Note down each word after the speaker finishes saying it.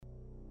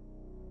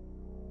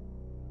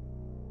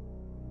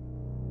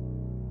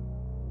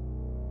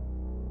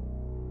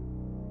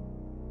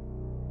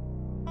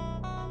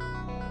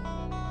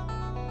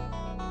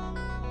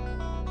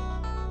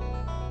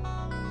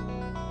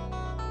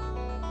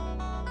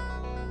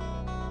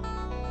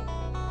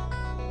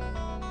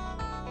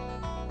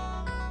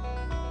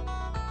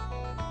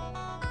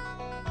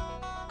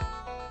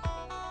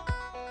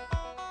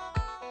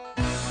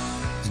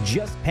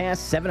just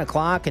past 7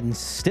 o'clock and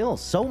still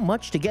so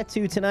much to get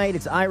to tonight.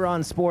 It's Ira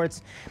on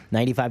Sports,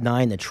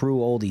 95.9, the True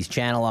Oldies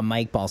channel. I'm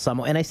Mike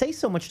Balsamo. And I say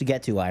so much to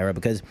get to, Ira,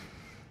 because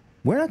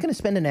we're not going to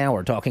spend an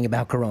hour talking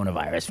about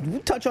coronavirus. We'll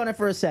touch on it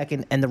for a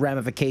second and the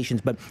ramifications,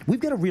 but we've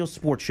got a real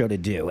sports show to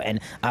do. And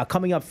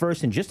coming up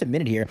first in just a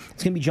minute here,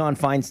 it's going to be John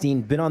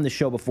Feinstein. Been on the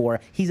show before.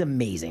 He's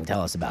amazing.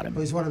 Tell us about him.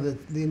 Well, he's one of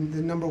the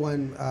number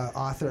one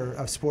author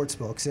of sports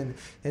books. And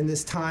in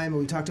this time,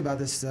 we talked about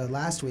this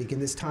last week, in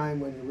this time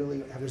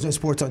when there's no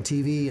sports on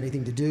TV,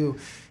 anything to do,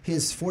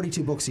 his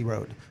 42 books he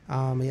wrote.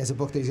 He has a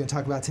book that he's going to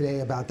talk about today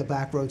about the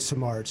back roads to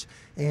March.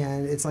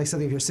 And it's like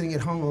something, if you're sitting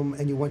at home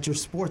and you want your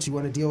sports, you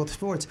want to deal with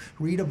sports,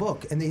 read a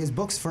book. And his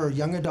books for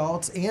young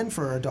adults and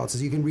for adults. So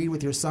you can read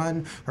with your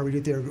son or read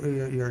with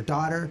your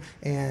daughter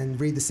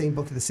and read the same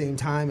book at the same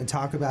time and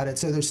talk about it.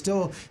 So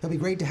it'll be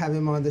great to have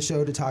him on the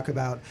show to talk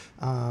about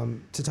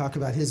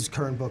his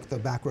current book, The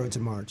Back Roads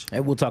of March.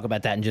 And we'll talk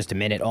about that in just a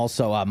minute.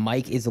 Also,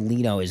 Mike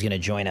Izzolino is going to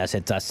join us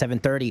at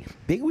 7:30.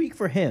 Big week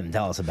for him.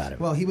 Tell us about it.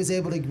 Well, he was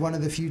able to, one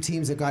of the few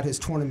teams that got his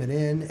tournament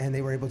in, and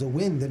they were able to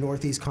win the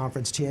Northeast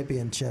Conference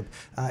Championship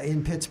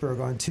in Pittsburgh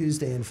on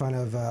Tuesday in front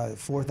of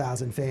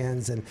 4,000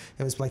 fans, and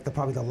it was like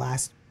probably the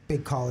last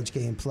big college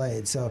game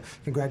played. So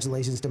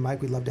congratulations to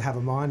Mike. We'd love to have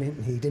him on.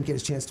 He didn't get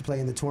his chance to play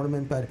in the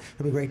tournament, but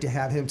it'll be great to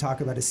have him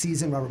talk about his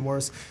season. Robert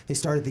Morris, he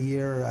started the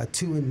year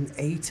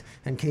 2-8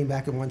 and came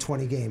back and won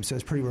 20 games. So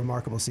it's a pretty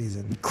remarkable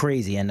season.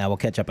 Crazy, and we'll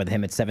catch up with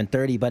him at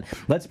 7:30. But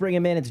let's bring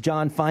him in. It's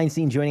John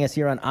Feinstein joining us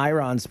here on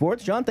Ira on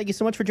Sports. John, thank you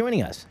so much for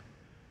joining us.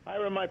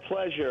 Ira, my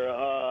pleasure.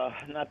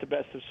 Not the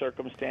best of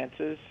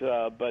circumstances,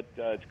 but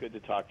it's good to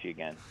talk to you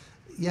again.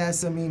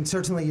 Yes, I mean,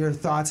 certainly your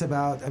thoughts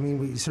about,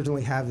 we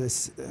certainly have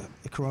this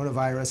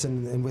coronavirus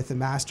and with the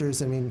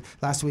Masters. I mean,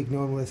 last week no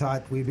one would have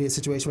thought we'd be in a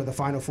situation where the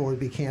Final Four would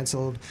be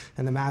canceled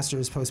and the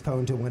Masters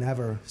postponed to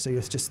whenever. So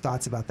your just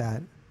thoughts about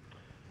that?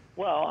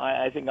 Well,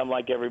 I think I'm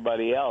like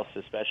everybody else,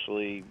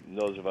 especially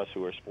those of us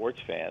who are sports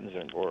fans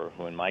or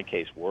who in my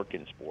case work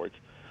in sports.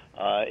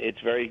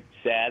 It's very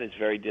sad. It's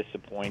very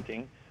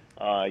disappointing.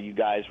 You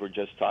guys were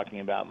just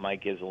talking about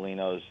Mike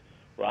Izzolino's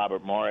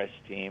Robert Morris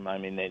team. I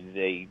mean,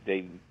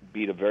 they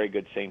beat a very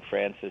good St.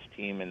 Francis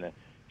team in the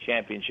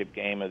championship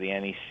game of the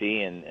NEC,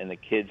 and the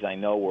kids I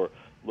know were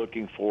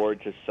looking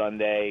forward to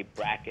Sunday,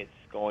 brackets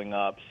going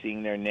up,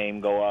 seeing their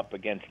name go up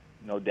against,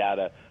 no doubt,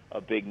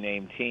 a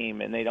big-name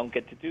team, and they don't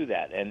get to do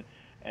that.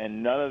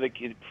 And none of the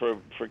kids,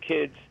 for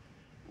kids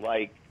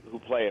like who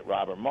play at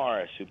Robert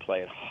Morris, who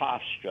play at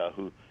Hofstra,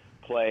 who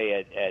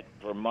play at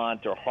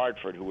Vermont or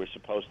Hartford, who were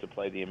supposed to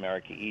play the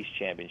America East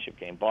Championship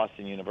game,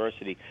 Boston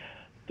University,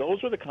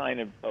 those were the kind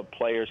of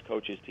players,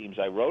 coaches, teams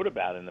I wrote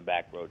about in the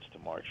Back Roads to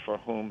March, for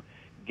whom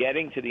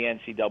getting to the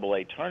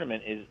NCAA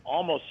tournament is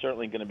almost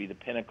certainly going to be the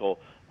pinnacle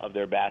of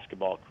their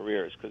basketball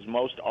careers, because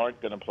most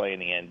aren't going to play in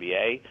the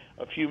NBA.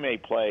 A few may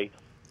play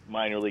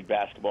minor league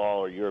basketball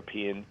or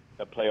European,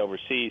 play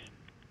overseas.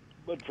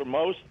 But for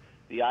most,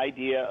 the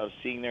idea of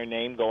seeing their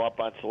name go up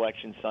on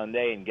Selection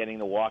Sunday and getting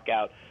to walk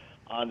out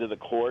onto the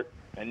court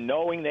and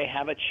knowing they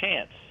have a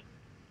chance,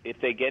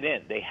 if they get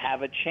in, they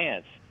have a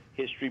chance.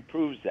 History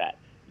proves that.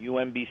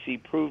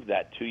 UMBC proved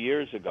that 2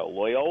 years ago.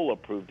 Loyola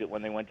proved it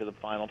when they went to the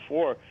Final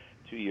Four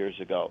 2 years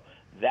ago.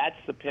 That's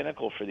the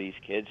pinnacle for these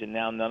kids, and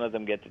now none of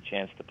them get the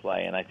chance to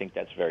play, and I think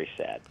that's very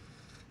sad.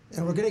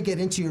 And we're going to get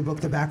into your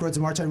book, The Back Roads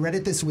of March. I read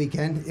it this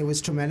weekend. It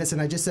was tremendous.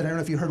 And I just said, I don't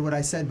know if you heard what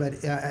I said, but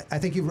I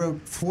think you wrote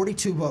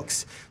 42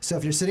 books. So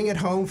if you're sitting at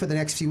home for the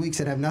next few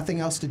weeks and have nothing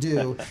else to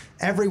do,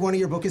 every one of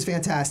your book is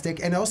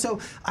fantastic. And also,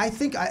 I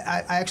think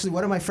I actually,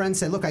 one of my friends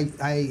said, look,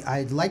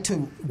 I'd like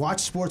to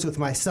watch sports with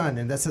my son,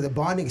 and that's the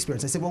bonding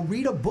experience. I said, well,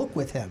 read a book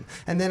with him.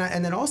 And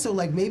then also,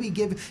 like, maybe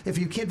give, if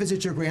your kid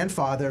visits your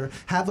grandfather,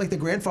 have like the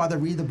grandfather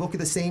read the book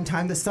at the same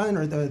time the son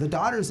or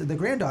the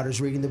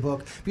granddaughter's reading the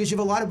book. Because you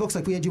have a lot of books,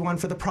 like we had you on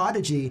for the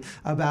Prodigy,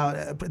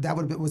 about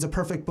was a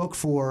perfect book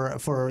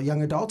for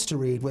young adults to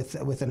read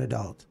with an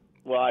adult.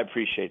 Well, I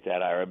appreciate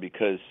that, Ira,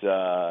 because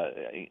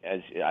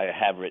as I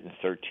have written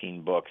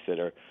 13 books that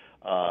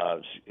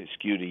are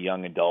skewed to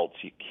young adults,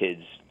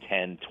 kids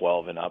 10,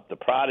 12, and up. The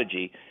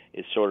Prodigy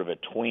is sort of a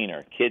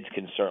tweener. Kids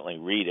can certainly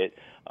read it,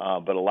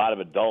 but a lot of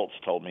adults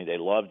told me they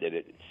loved it.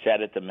 It's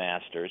set at the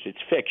Masters. It's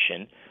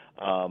fiction,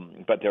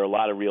 but there are a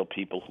lot of real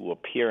people who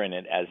appear in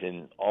it, as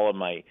in all of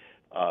my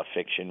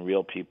fiction,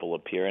 real people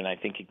appear, and I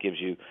think it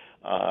gives you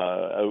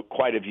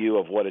quite a view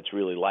of what it's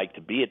really like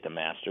to be at the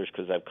Masters,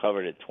 because I've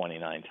covered it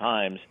 29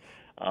 times,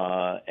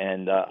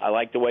 and I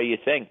like the way you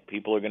think.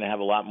 People are going to have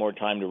a lot more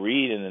time to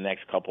read in the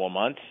next couple of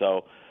months,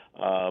 so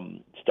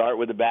start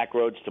with the Back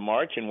Roads to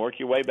March and work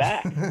your way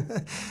back.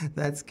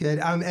 That's good.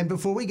 And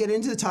before we get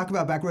into the talk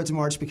about Back Roads to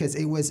March, because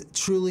it was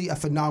truly a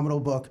phenomenal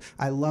book,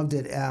 I loved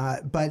it.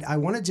 But I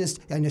want to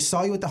I just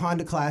saw you at the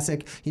Honda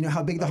Classic. You know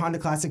how big the Honda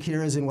Classic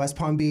here is in West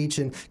Palm Beach,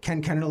 and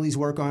Ken Kennerly's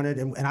work on it.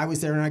 And I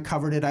was there and I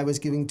covered it. I was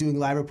doing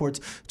live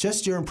reports.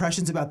 Just your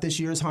impressions about this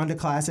year's Honda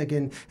Classic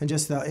and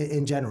just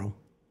in general.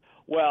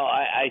 Well,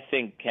 I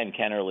think Ken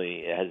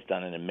Kennerly has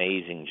done an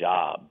amazing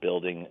job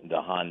building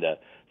the Honda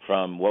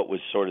from what was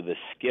sort of the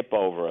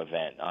skip-over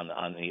event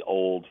on the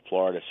old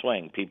Florida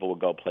swing. People would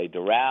go play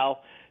Doral,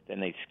 then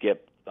they'd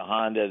skip the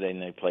Honda, then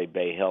they'd play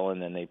Bay Hill, and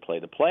then they'd play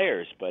the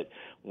Players. But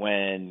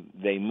when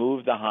they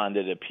moved the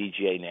Honda to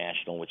PGA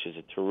National, which is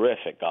a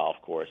terrific golf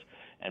course,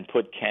 and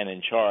put Ken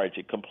in charge,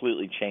 it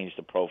completely changed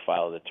the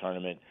profile of the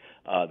tournament.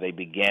 They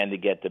began to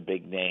get the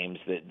big names.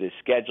 The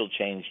schedule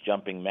change,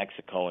 jumping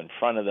Mexico in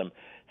front of them,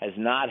 has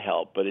not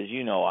helped. But as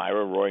you know,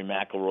 Ira, Rory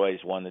McIlroy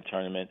has won the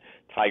tournament.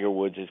 Tiger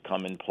Woods has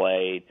come and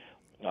played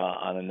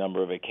on a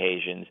number of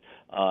occasions.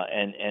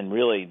 And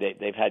really,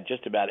 they've had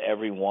just about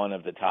every one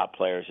of the top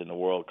players in the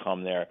world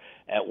come there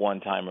at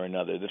one time or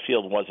another. The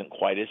field wasn't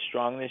quite as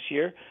strong this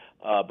year,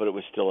 but it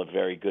was still a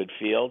very good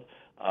field.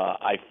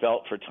 I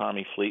felt for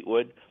Tommy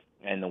Fleetwood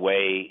and the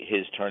way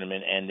his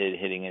tournament ended,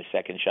 hitting his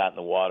second shot in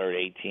the water at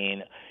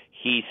 18.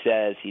 He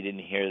says he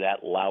didn't hear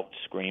that loud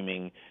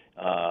screaming,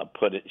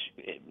 put it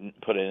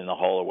in the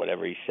hole or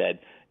whatever he said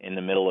in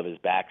the middle of his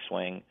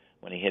backswing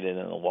when he hit it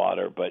in the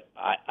water. But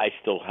I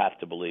still have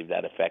to believe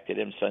that affected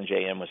him.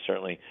 Sungjae Im was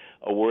certainly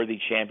a worthy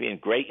champion,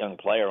 great young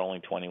player,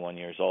 only 21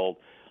 years old.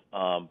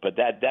 But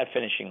that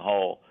finishing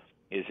hole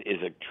is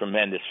a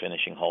tremendous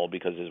finishing hole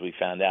because, as we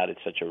found out,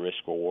 it's such a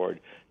risk-reward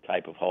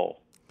type of hole.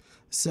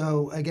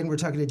 So, again, we're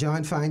talking to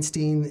John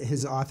Feinstein,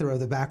 his author of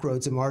The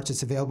Backroads of March.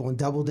 It's available in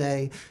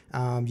Doubleday.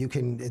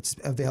 It's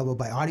available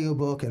by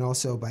audiobook and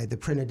also by the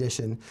print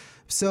edition.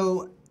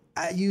 So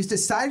you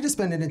decided to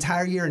spend an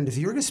entire year, and if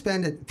you were going to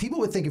spend it, people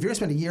would think if you're going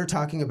to spend a year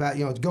talking about,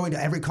 going to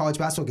every college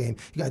basketball game,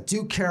 you got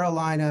Duke,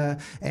 Carolina,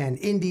 and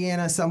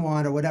Indiana,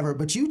 someone or whatever,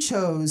 but you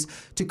chose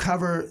to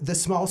cover the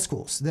small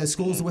schools, the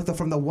schools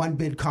from the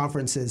one-bid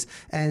conferences,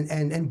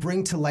 and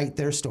bring to light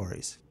their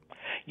stories.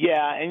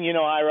 Yeah, and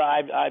Ira,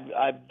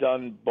 I've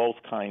done both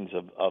kinds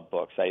of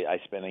books. I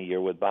spent a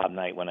year with Bob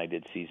Knight when I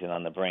did Season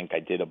on the Brink. I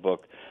did a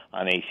book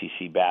on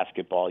ACC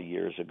basketball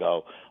years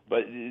ago.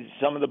 But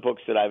some of the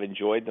books that I've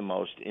enjoyed the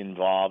most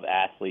involve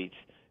athletes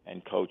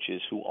and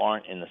coaches who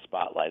aren't in the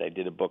spotlight. I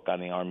did a book on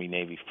the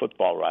Army-Navy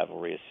football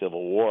rivalry, A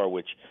Civil War,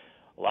 which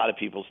a lot of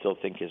people still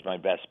think is my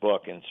best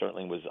book, and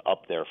certainly was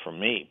up there for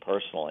me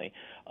personally.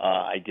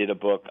 I did a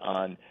book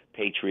on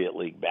Patriot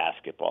League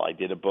basketball. I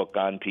did a book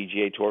on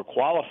PGA Tour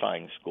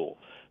qualifying school.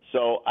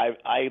 So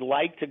I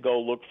like to go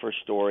look for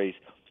stories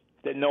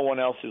that no one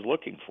else is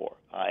looking for.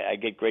 I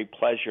get great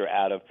pleasure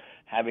out of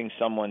having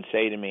someone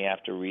say to me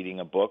after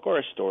reading a book or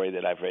a story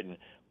that I've written,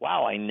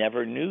 wow, I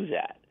never knew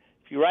that.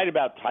 If you write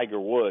about Tiger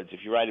Woods, if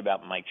you write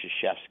about Mike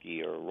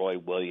Krzyzewski or Roy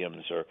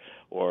Williams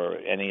or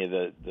any of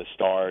the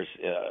stars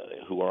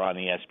who are on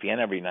ESPN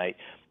every night,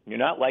 you're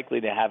not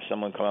likely to have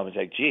someone come up and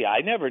say, gee,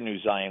 I never knew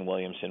Zion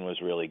Williamson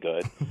was really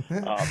good.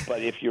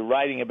 But if you're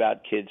writing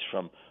about kids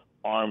from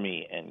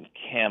Army and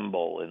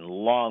Campbell and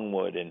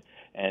Longwood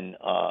and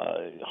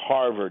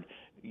Harvard,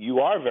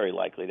 you are very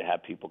likely to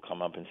have people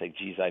come up and say,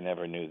 geez, I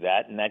never knew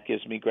that. And that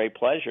gives me great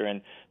pleasure.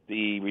 And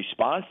the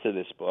response to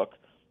this book,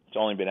 it's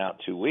only been out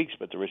 2 weeks,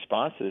 but the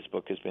response to this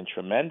book has been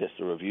tremendous.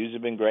 The reviews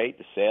have been great.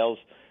 The sales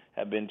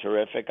have been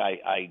terrific.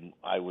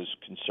 I was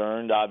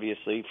concerned,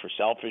 obviously, for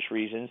selfish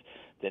reasons,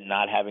 that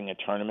not having a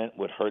tournament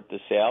would hurt the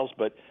sales,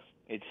 but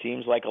it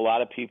seems like a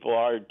lot of people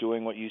are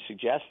doing what you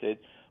suggested,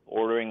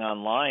 ordering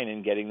online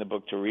and getting the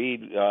book to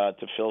read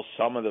to fill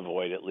some of the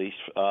void, at least,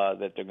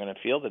 that they're going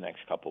to feel the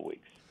next couple of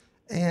weeks.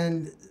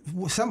 And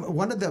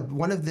one of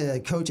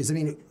the coaches, I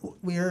mean,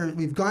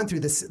 we've gone through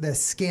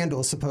this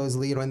scandal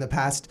supposedly, in the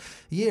past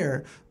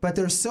year, but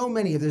there's so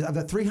many of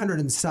the 300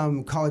 and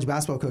some college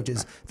basketball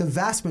coaches. The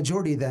vast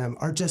majority of them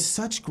are just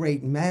such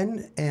great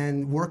men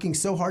and working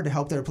so hard to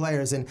help their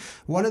players. And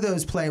one of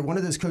those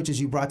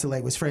coaches you brought to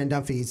light was Fran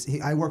Dunphy.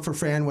 I worked for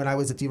Fran when I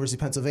was at the University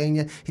of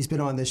Pennsylvania. He's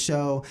been on this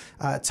show.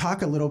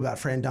 Talk a little about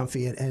Fran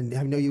Dunphy, and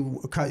I know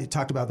you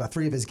talked about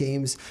 3 of his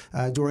games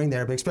during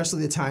there, but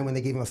especially the time when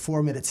they gave him a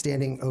 4-minute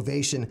standing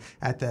ovation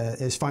at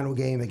his final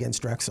game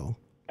against Drexel.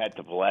 At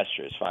the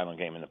Palestra, his final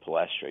game in the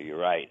Palestra, you're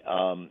right.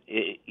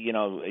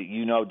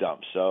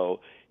 Dump. So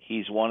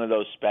he's one of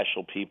those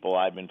special people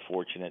I've been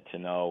fortunate to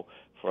know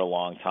for a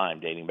long time,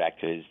 dating back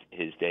to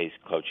his days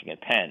coaching at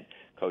Penn.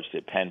 Coached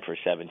at Penn for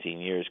 17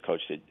 years,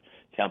 coached at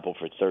Temple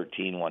for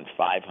 13, won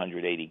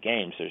 580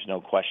 games. There's no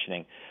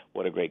questioning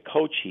what a great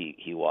coach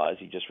he was.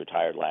 He just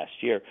retired last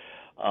year.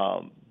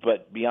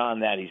 But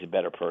beyond that, he's a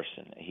better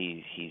person.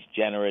 He's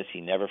generous. He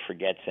never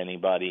forgets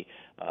anybody.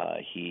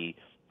 He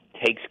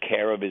takes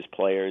care of his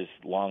players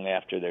long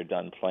after they're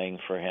done playing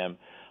for him.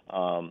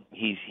 I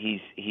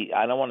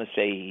don't want to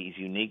say he's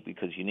unique,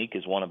 because unique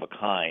is one of a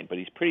kind, but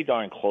he's pretty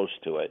darn close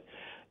to it.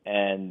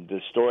 And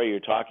the story you're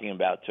talking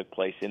about took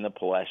place in the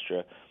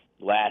Palestra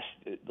last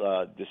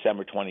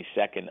December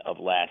 22nd of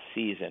last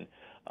season.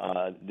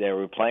 They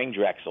were playing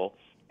Drexel.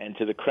 And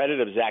to the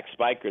credit of Zach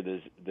Spiker,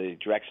 the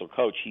Drexel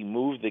coach, he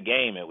moved the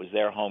game. It was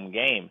their home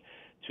game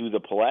to the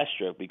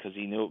Palestra because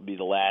he knew it would be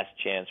the last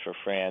chance for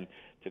Fran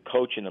to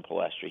coach in the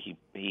Palestra.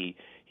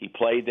 He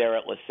played there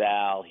at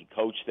LaSalle. He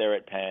coached there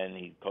at Penn.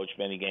 He coached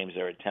many games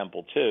there at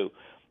Temple too.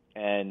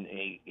 And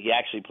he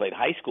actually played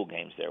high school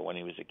games there when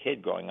he was a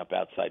kid growing up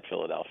outside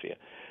Philadelphia.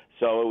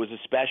 So it was a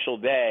special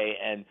day,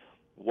 and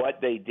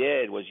what they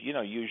did was,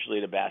 usually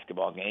at a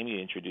basketball game you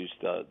introduce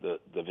the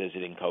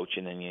visiting coach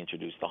and then you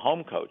introduce the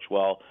home coach.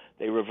 Well,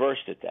 they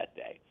reversed it that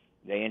day.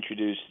 They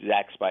introduced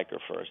Zach Spiker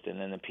first,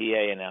 and then the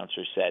PA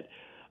announcer said,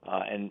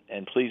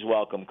 and please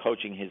welcome,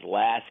 coaching his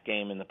last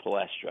game in the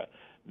Palestra,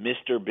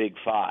 Mr. Big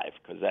Five,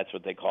 because that's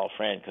what they call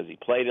Fran, because he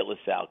played at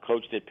LaSalle,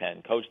 coached at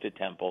Penn, coached at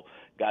Temple,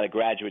 got a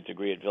graduate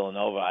degree at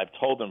Villanova. I've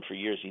told him for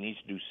years he needs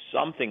to do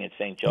something at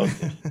St.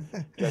 Joseph's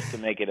just to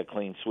make it a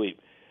clean sweep.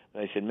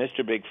 And they said,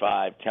 Mr. Big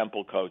Five,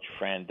 Temple coach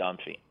Fran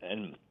Dunphy.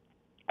 And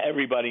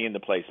everybody in the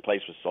place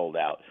was sold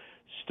out,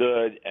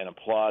 stood and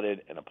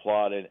applauded and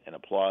applauded and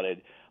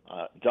applauded.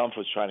 Dumpf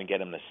was trying to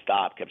get him to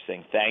stop, kept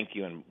saying thank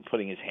you and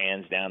putting his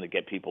hands down to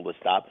get people to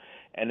stop.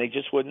 And they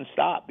just wouldn't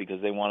stop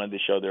because they wanted to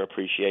show their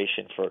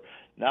appreciation for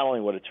not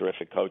only what a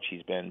terrific coach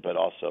he's been, but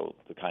also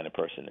the kind of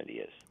person that he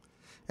is.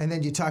 And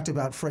then you talked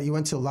about, you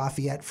went to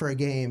Lafayette for a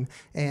game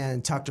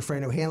and talked to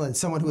Fran O'Hanlon,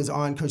 someone who was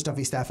on Coach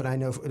Dunphy's staff, and I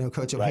know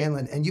Coach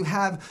O'Hanlon. Right. And you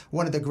have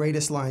one of the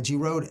greatest lines. You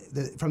wrote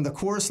from the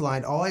chorus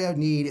line, all I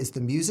need is the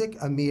music,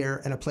 a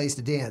mirror, and a place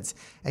to dance.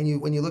 And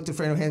when you looked at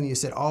Fran O'Hanlon, you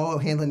said, all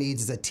O'Hanlon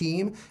needs is a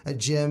team, a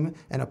gym,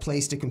 and a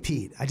place to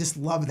compete. I just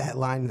love that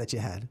line that you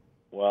had.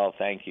 Well,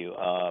 thank you.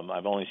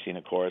 I've only seen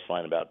a chorus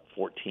line about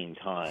 14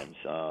 times.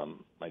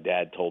 My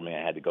dad told me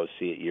I had to go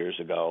see it years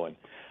ago, and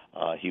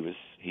he was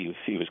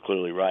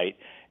clearly right.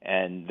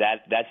 And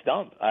that's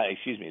Dump.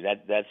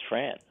 That's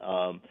Fran.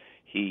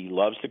 He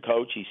loves to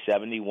coach. He's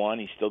 71.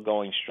 He's still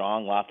going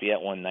strong.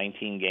 Lafayette won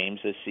 19 games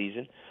this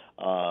season.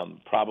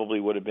 Probably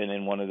would have been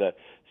in one of the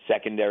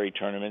secondary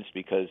tournaments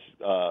because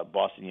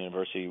Boston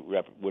University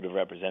would have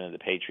represented the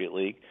Patriot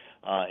League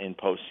in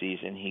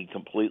postseason. He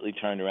completely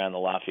turned around the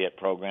Lafayette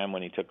program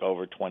when he took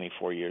over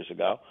 24 years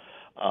ago.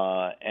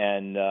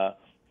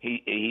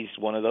 He's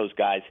one of those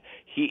guys.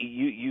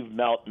 You've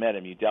met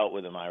him. You dealt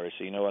with him, Ira,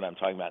 so you know what I'm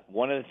talking about.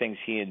 One of the things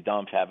he and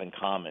Dump have in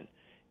common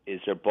is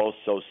they're both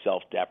so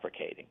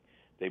self-deprecating.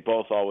 They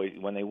both always,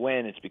 when they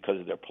win, it's because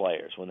of their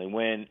players. When they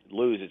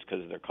lose, it's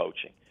because of their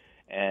coaching.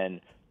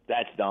 And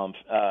that's Dump.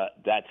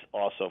 That's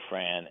also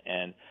Fran.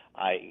 And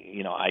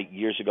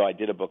years ago I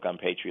did a book on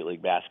Patriot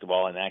League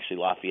basketball, and actually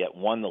Lafayette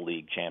won the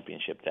league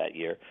championship that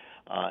year.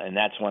 And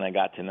that's when I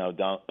got to know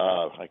Dump.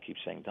 I keep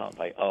saying Dump.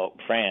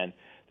 Fran.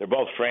 They're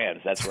both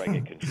Frans. That's where I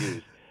get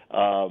confused.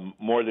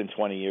 More than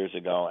 20 years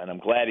ago, and I'm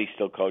glad he's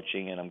still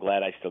coaching, and I'm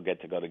glad I still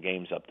get to go to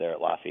games up there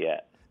at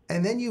Lafayette.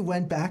 And then you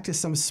went back to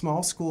some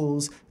small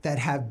schools that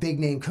have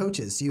big-name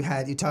coaches. You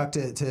talked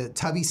to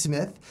Tubby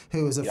Smith,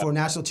 who was a four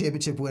national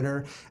championship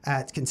winner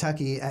at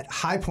Kentucky at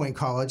High Point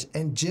College,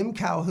 and Jim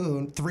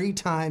Calhoun,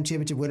 three-time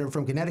championship winner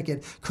from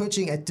Connecticut,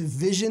 coaching at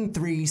Division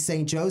III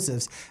St.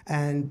 Joseph's.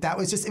 And that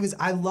was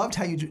I loved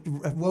how you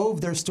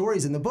wove their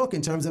stories in the book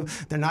in terms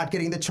of they're not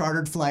getting the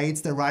chartered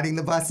flights, they're riding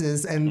the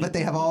buses, but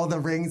they have all the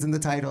rings and the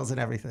titles and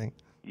everything.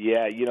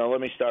 Yeah, let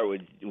me start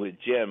with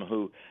Jim,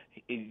 who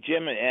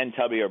Jim and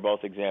Tubby are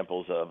both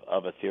examples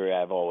of a theory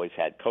I've always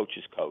had.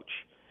 Coaches coach.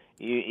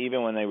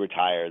 Even when they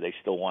retire, they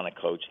still want to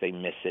coach. They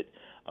miss it.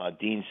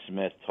 Dean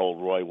Smith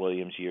told Roy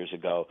Williams years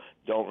ago,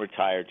 don't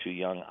retire too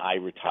young. I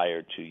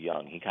retired too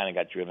young. He kind of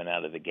got driven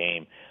out of the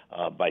game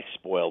by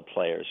spoiled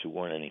players who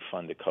weren't any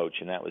fun to coach,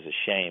 and that was a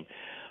shame.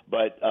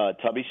 But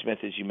Tubby Smith,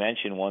 as you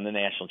mentioned, won the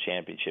national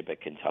championship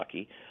at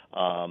Kentucky.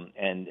 Let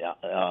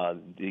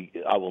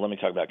me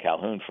talk about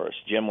Calhoun first.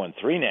 Jim won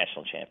 3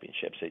 national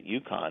championships at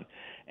UConn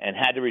and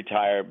had to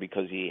retire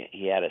because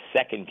he had a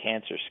second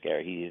cancer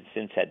scare. He has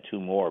since had 2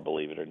 more,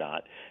 believe it or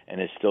not,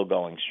 and is still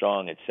going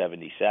strong at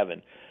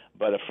 77.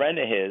 But a friend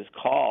of his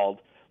called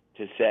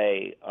to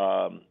say,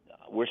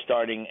 we're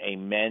starting a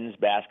men's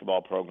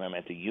basketball program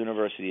at the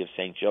University of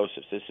St.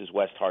 Joseph's. This is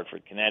West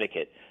Hartford,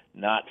 Connecticut,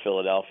 not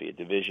Philadelphia,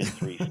 Division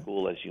III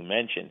school, as you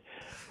mentioned.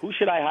 Who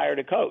should I hire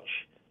to coach?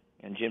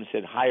 And Jim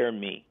said, hire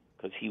me,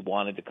 because he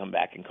wanted to come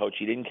back and coach.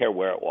 He didn't care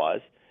where it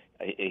was.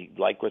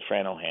 Like with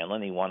Fran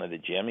O'Hanlon, he wanted a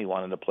gym, he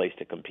wanted a place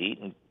to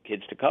compete and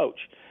kids to coach.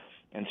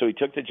 And so he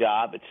took the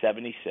job at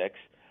 76.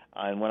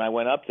 And when I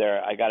went up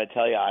there, I got to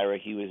tell you, Ira,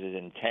 he was as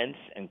intense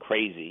and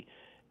crazy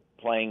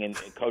playing and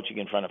coaching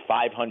in front of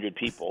 500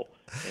 people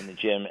in the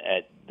gym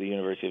at the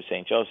University of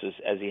St. Joseph's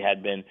as he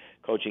had been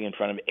coaching in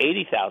front of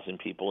 80,000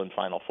 people in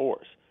Final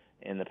Fours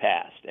in the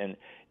past. And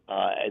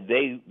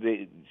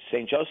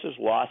St. Joseph's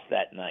lost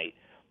that night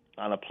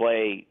on a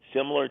play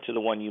similar to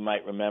the one you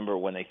might remember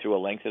when they threw a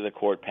length of the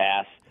court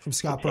pass from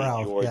Scott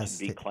Burrell, George, yes,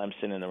 beat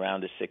Clemson in the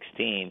round of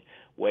 16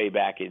 way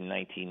back in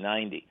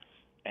 1990.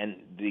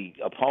 And the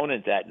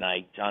opponent that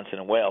night,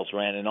 Johnson & Wales,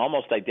 ran an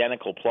almost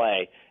identical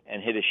play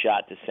and hit a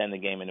shot to send the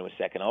game into a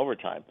second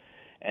overtime.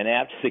 And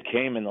after the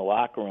game in the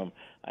locker room,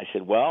 I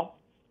said, well,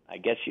 I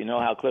guess you know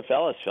how Cliff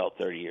Ellis felt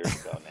 30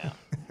 years ago now.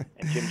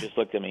 And Jim just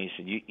looked at me and he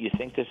said, you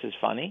think this is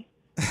funny?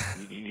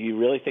 You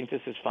really think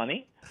this is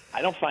funny?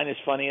 I don't find this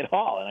funny at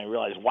all. And I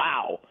realized,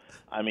 wow.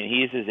 I mean,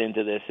 he's as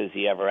into this as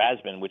he ever has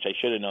been, which I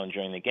should have known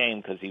during the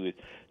game because he was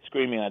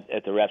screaming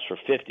at the refs for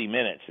 50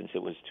 minutes since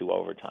it was 2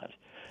 overtimes.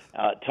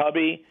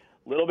 Tubby,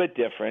 a little bit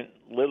different.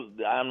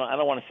 I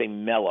don't want to say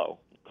mellow,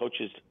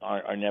 coaches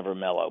are never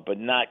mellow, but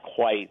not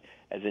quite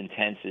as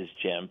intense as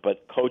Jim.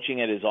 But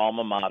coaching at his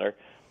alma mater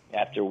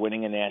after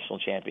winning a national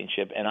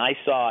championship, and I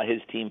saw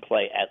his team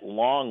play at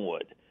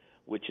Longwood,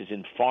 which is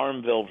in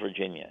Farmville,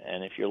 Virginia.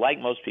 And if you're like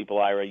most people,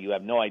 Ira, you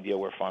have no idea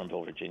where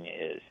Farmville, Virginia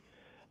is.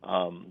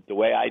 The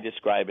way I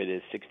describe it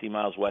is 60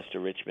 miles west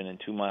of Richmond and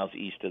 2 miles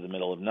east of the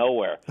middle of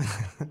nowhere.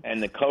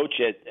 And the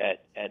coach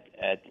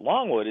at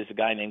Longwood is a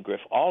guy named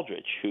Griff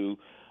Aldrich, who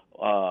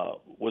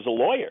was a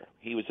lawyer.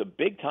 He was a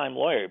big-time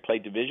lawyer. He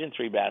played Division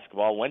III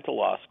basketball, went to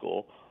law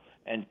school,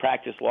 and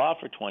practiced law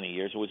for 20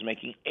 years and was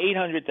making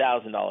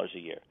 $800,000 a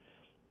year.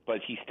 But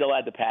he still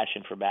had the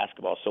passion for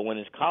basketball. So when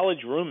his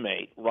college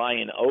roommate,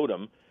 Ryan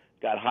Odom,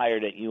 got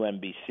hired at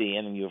UMBC,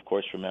 and you, of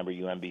course, remember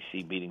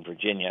UMBC beating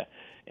Virginia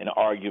in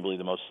arguably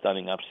the most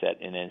stunning upset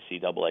in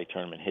NCAA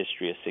tournament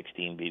history, a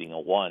 16 beating a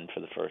 1 for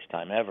the first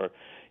time ever,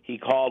 he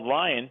called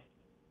Ryan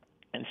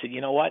and said,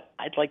 you know what,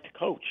 I'd like to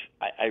coach.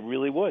 I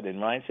really would.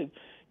 And Ryan said,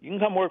 you can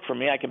come work for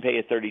me. I can pay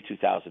you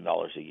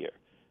 $32,000 a year,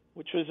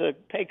 which was a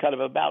pay cut of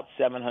about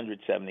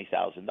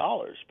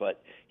 $770,000.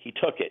 But he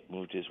took it,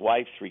 moved his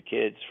wife, 3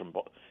 kids from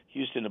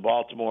Houston to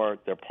Baltimore.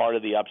 They're part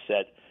of the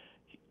upset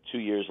 2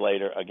 years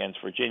later against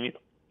Virginia.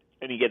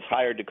 And he gets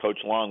hired to coach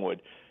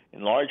Longwood,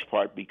 in large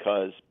part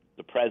because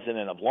the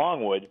president of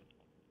Longwood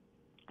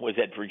was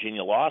at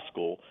Virginia Law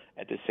School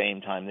at the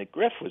same time that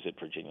Griff was at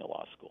Virginia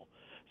Law School.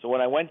 So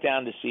when I went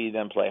down to see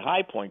them play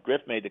High Point,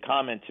 Griff made the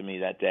comment to me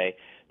that day,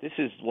 this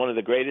is one of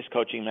the greatest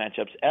coaching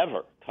matchups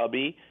ever.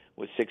 Tubby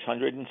with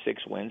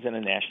 606 wins and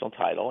a national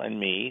title, and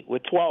me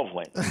with 12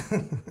 wins.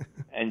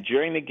 And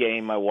during the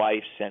game, my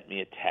wife sent me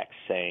a text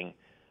saying,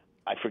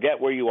 I forget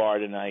where you are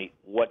tonight.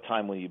 What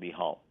time will you be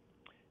home?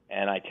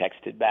 And I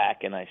texted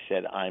back, and I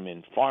said, I'm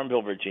in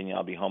Farmville, Virginia.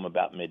 I'll be home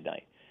about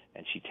midnight.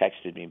 And she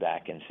texted me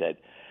back and said,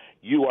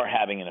 you are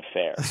having an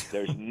affair.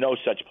 There's no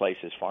such place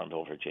as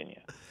Farmville,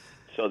 Virginia.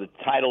 So the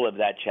title of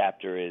that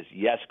chapter is,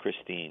 Yes,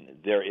 Christine,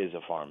 there is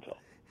a Farmville.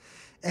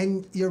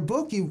 And your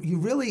book, you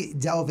really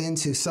delve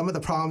into some of the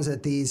problems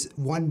that these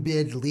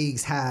one-bid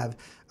leagues have,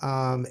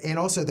 and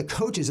also the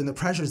coaches and the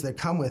pressures that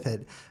come with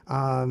it,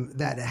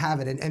 that have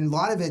it. And a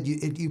lot of it,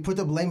 you put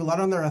the blame a lot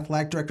on their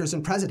athletic directors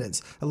and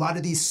presidents. A lot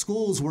of these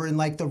schools were in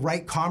like the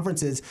right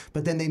conferences,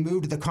 but then they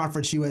moved to the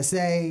Conference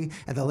USA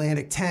and the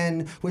Atlantic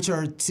 10, which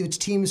are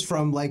teams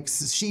from like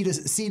C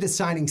to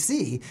signing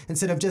C,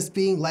 instead of just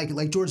being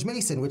like George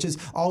Mason, which is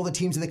all the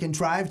teams that they can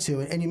drive to.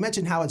 And you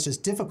mentioned how it's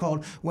just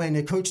difficult when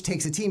a coach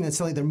takes a team and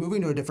suddenly they're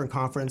moving to a different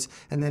conference,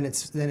 and then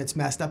it's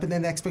messed up, and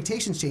then the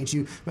expectations change.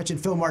 You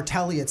mentioned Phil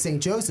Martelli at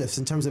St. Joseph's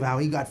in terms of how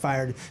he got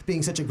fired,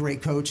 being such a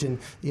great coach, and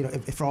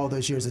for all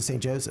those years at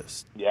St.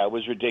 Joseph's. Yeah, it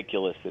was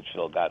ridiculous that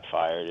Phil got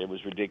fired. It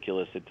was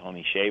ridiculous that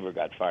Tony Shaver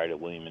got fired at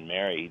William and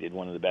Mary. He did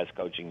one of the best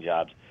coaching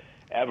jobs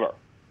ever,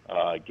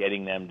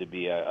 getting them to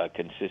be a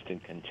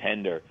consistent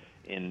contender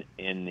in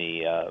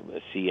the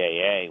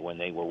CAA when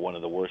they were one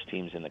of the worst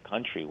teams in the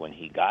country when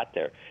he got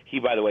there. He,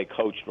 by the way,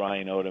 coached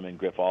Ryan Odom and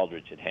Griff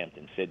Aldrich at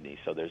Hampton-Sydney,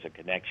 so there's a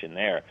connection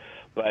there.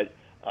 But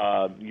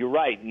you're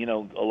right.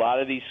 A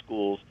lot of these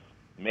schools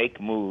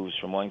make moves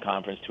from one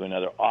conference to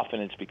another.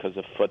 Often it's because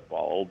of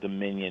football. Old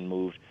Dominion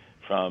moved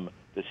from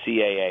the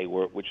CAA,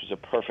 which was a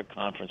perfect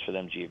conference for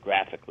them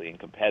geographically and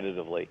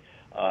competitively,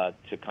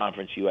 to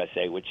Conference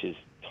USA, which is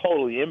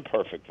totally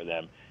imperfect for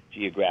them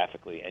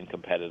geographically and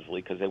competitively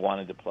because they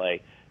wanted to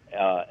play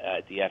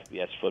at the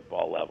FBS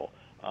football level.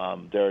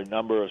 There are a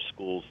number of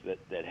schools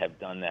that have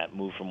done that,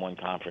 move from one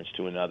conference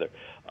to another.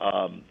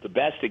 The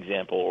best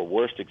example, or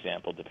worst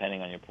example,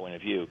 depending on your point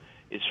of view,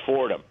 is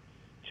Fordham.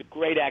 It's a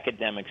great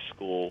academic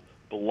school,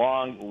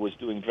 was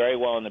doing very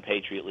well in the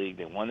Patriot League.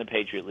 They won the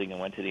Patriot League and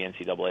went to the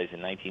NCAAs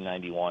in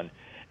 1991.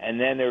 And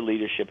then their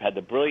leadership had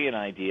the brilliant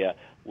idea,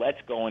 let's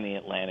go in the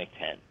Atlantic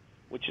 10,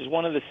 which is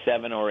one of the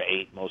 7 or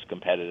 8 most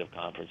competitive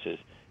conferences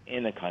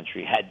in the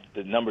country. Had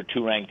the number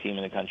 2 ranked team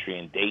in the country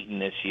in Dayton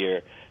this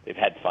year. They've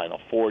had Final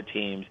Four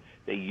teams.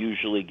 They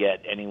usually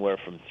get anywhere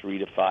from 3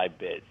 to 5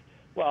 bids.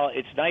 Well,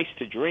 it's nice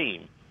to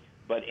dream,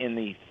 but in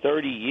the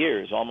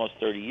almost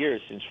 30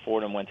 years since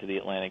Fordham went to the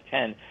Atlantic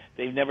 10,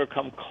 they've never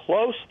come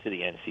close to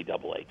the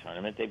NCAA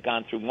tournament. They've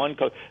gone through one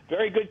coach.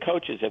 Very good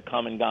coaches have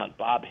come and gone.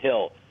 Bob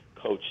Hill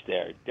coached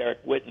there. Derek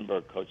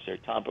Wittenberg coached there.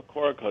 Tom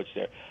Pecora coached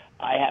there.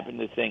 I happen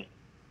to think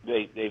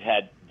they've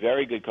had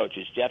very good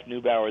coaches. Jeff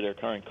Neubauer, their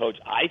current coach,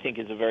 I think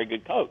is a very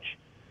good coach.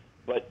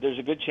 But there's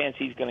a good chance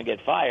he's going to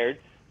get fired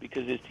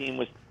because his team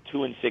was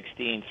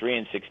 2-16,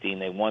 3-16.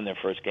 They won their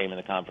first game in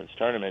the conference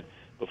tournament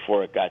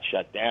before it got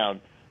shut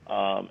down.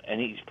 And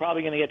he's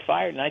probably going to get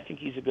fired, and I think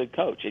he's a good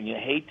coach. And you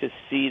hate to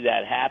see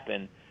that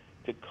happen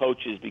to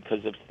coaches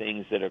because of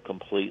things that are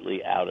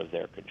completely out of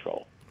their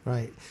control.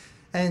 Right.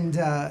 And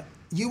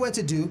you went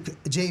to Duke,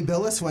 Jay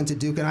Billis went to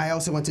Duke, and I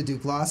also went to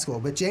Duke Law School.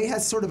 But Jay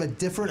has sort of a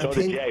different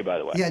opinion. So did Jay, by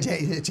the way. Yeah,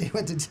 Jay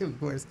went to Duke, of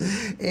course.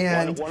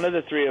 And one of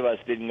the three of us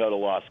didn't go to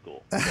law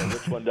school. So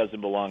which one doesn't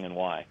belong and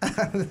why?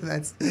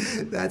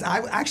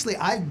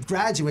 I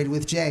graduated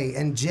with Jay,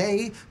 and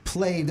Jay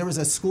played. There was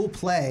a school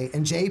play,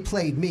 and Jay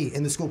played me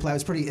in the school play. I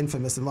was pretty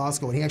infamous in law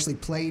school, and he actually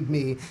played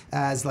me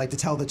as like to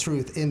tell the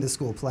truth in the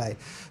school play.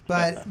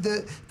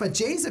 But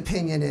Jay's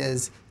opinion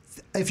is,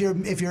 if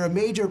you're a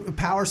major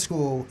power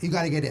school, you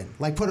got to get in.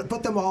 Like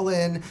put them all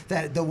in.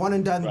 That the one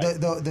and done, right.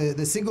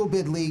 the single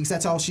bid leagues.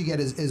 That's all she get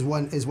is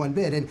one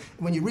bid. And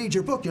when you read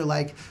your book, you're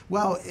like,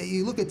 well,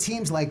 you look at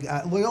teams like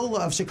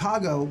Loyola of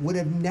Chicago would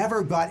have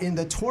never got in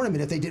the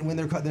tournament if they didn't win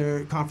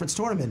their conference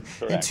tournament.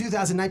 Correct. In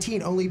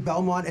 2019, only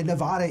Belmont and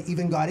Nevada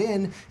even got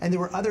in, and there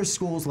were other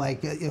schools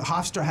like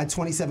Hofstra had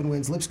 27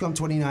 wins, Lipscomb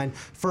 29,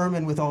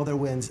 Furman with all their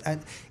wins.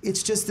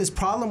 It's just this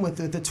problem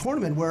with the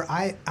tournament where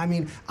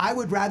I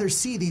would rather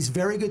see these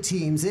very good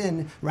teams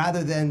in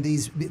rather than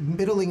these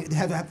middling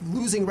have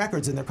losing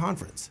records in their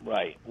conference.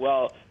 Right.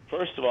 Well,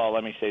 first of all,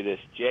 let me say this.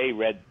 Jay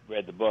read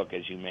the book,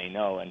 as you may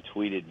know, and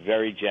tweeted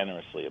very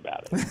generously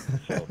about it.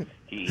 So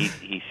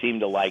he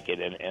seemed to like it,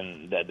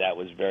 and that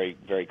was very,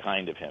 very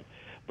kind of him.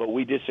 But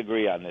we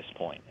disagree on this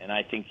point, and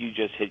I think you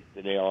just hit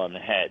the nail on the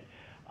head.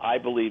 I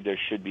believe there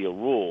should be a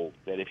rule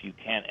that if you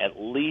can't at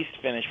least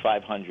finish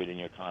 500 in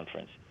your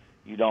conference,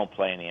 you don't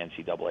play in the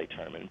NCAA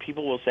tournament. And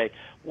people will say,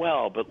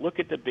 well, but look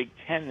at the Big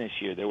Ten this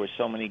year. There were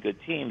so many good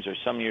teams, or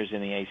some years in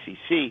the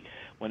ACC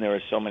when there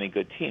were so many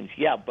good teams.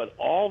 Yeah, but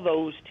all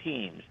those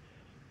teams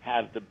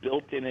have the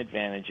built-in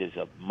advantages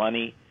of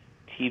money,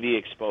 TV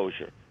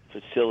exposure,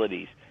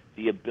 facilities,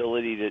 the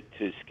ability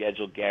to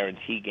schedule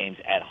guarantee games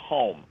at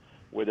home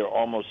where they're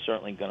almost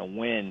certainly going to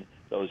win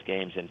those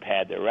games and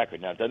pad their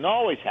record. Now, it doesn't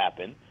always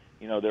happen.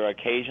 You know, there are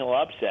occasional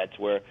upsets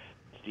where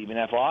Stephen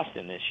F.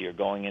 Austin this year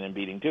going in and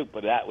beating Duke,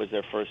 but that was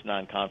their first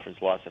non-conference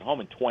loss at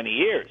home in 20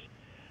 years.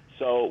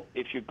 So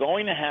if you're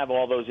going to have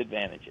all those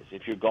advantages,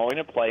 if you're going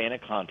to play in a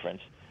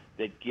conference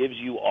that gives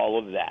you all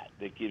of that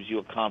gives you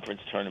a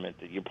conference tournament,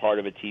 that you're part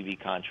of a TV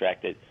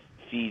contract that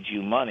feeds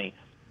you money,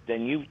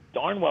 then you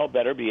darn well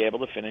better be able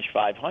to finish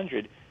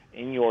 500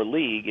 in your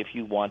league if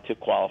you want to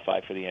qualify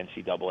for the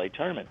NCAA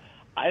tournament.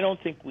 I don't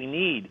think we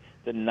need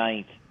the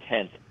 9th,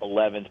 10th,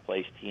 11th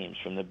place teams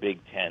from the Big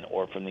Ten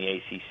or from the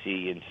ACC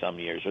in some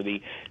years, or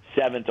the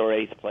 7th or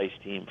 8th place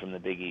team from the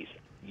Big East.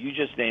 You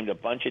just named a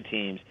bunch of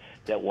teams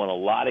that won a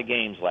lot of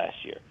games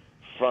last year.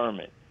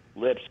 Furman,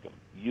 Lipscomb,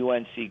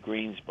 UNC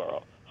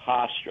Greensboro,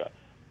 Hofstra.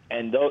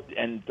 And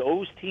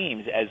those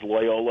teams, as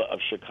Loyola of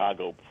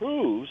Chicago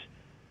proved,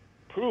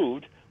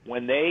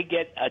 when they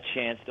get a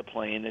chance to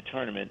play in the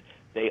tournament,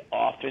 they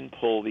often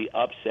pull the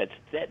upsets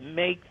that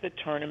make the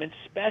tournament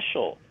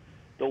special.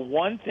 The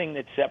one thing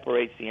that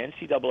separates the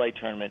NCAA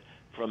tournament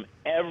from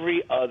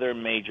every other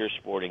major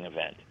sporting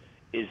event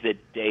is that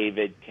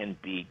David can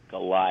beat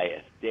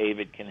Goliath.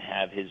 David can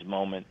have his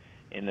moment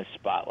in the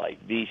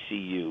spotlight.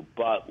 VCU,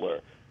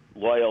 Butler,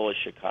 Loyola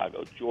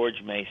Chicago,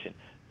 George Mason.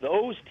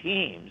 Those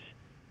teams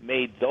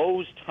made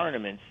those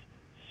tournaments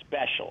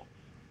special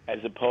as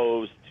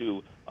opposed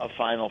to a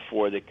Final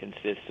Four that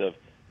consists of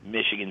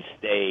Michigan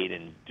State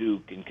and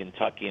Duke and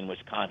Kentucky and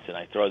Wisconsin.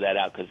 I throw that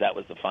out because that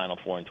was the Final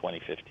Four in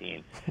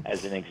 2015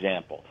 as an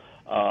example.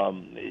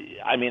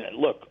 I mean,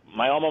 look,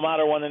 my alma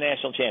mater won the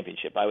national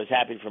championship. I was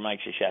happy for Mike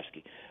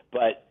Krzyzewski.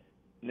 But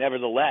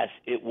nevertheless,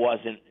 it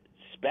wasn't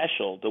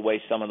special the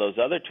way some of those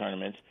other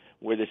tournaments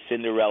where the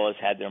Cinderellas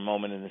had their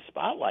moment in the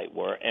spotlight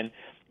were. And,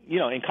 you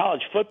know, in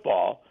college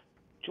football,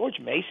 George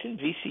Mason,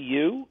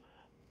 VCU,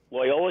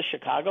 Loyola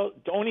Chicago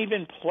don't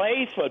even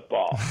play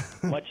football,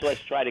 much less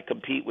try to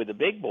compete with the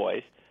big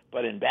boys.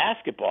 But in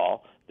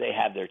basketball, they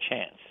have their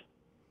chance.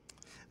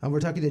 We're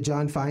talking to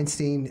John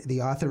Feinstein,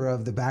 the author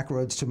of The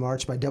Backroads to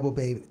March by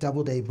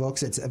Doubleday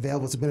Books. It's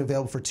available. It's been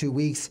available for 2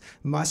 weeks.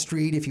 Must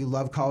read if you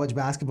love college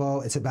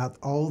basketball. It's about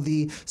all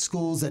the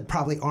schools that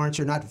probably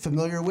you're not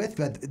familiar with,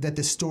 but that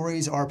the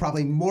stories are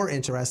probably more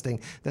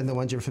interesting than the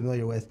ones you're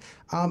familiar with.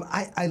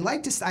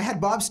 I had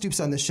Bob Stoops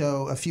on the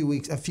show a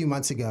few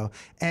months ago,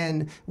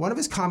 and one of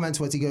his comments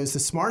was, he goes, "The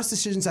smartest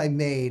decisions I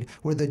made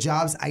were the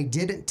jobs I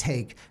didn't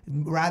take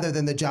rather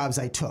than the jobs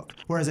I took."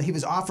 Whereas he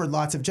was offered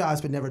lots of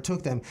jobs but never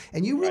took them.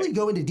 And you really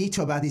go into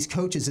detail about these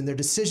coaches and their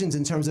decisions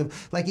in terms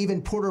of, like,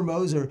 even Porter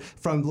Moser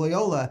from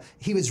Loyola,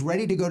 he was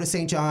ready to go to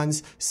St.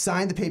 John's,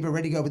 signed the paper,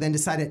 ready to go, but then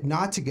decided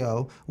not to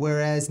go,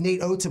 whereas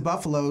Nate Oates of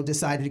Buffalo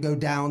decided to go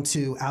down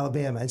to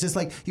Alabama. It's just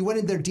like you went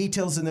into their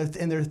details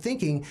in their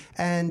thinking,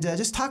 and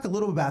just talk a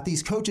little about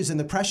these coaches and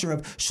the pressure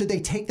of, should they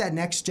take that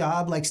next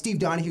job? Like Steve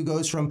Donahue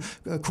goes from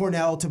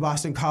Cornell to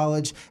Boston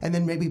College, and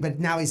then but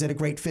now he's at a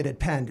great fit at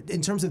Penn.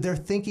 In terms of their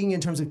thinking,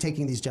 in terms of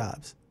taking these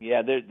jobs.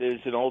 Yeah,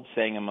 there's an old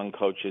saying among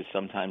coaches,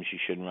 sometimes you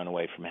shouldn't run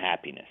away from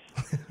happiness.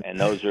 And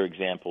those are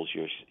examples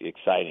you're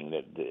citing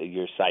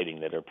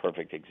that are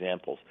perfect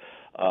examples.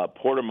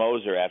 Porter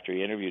Moser, after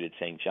he interviewed at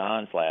St.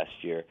 John's last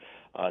year,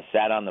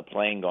 sat on the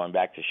plane going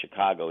back to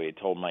Chicago. He had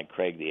told Mike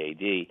Craig, the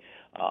AD,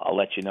 I'll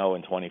let you know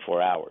in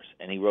 24 hours.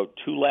 And he wrote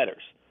 2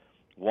 letters.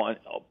 one,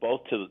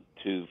 both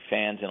to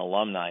fans and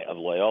alumni of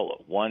Loyola.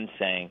 One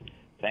saying,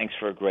 "Thanks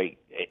for a great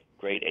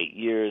 8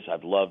 years.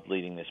 I've loved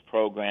leading this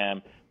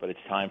program, but it's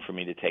time for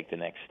me to take the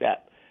next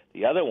step."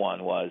 The other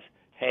one was,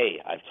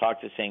 "Hey, I've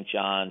talked to St.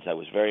 John's. I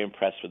was very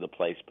impressed with the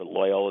place, but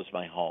Loyola's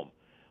my home.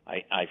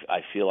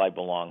 I feel I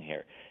belong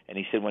here." And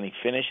he said when he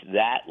finished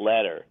that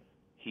letter,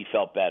 he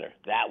felt better.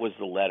 That was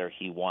the letter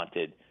he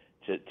wanted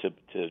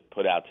to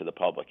put out to the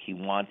public.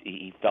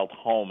 He felt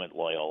home at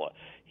Loyola.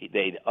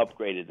 They'd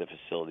upgraded the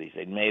facilities.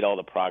 They'd made all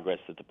the progress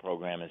that the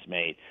program has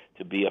made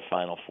to be a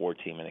Final Four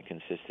team and a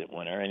consistent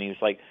winner. And he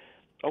was like,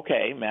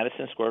 okay,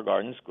 Madison Square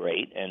Garden's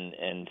great,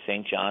 and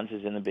St. John's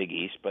is in the Big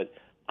East, but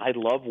I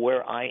love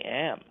where I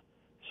am.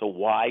 So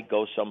why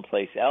go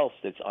someplace else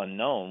that's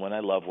unknown when I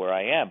love where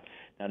I am?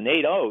 Now,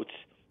 Nate Oates,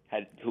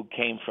 who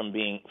came from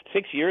being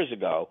 6 years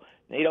ago,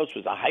 Nate Oates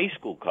was a high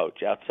school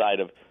coach outside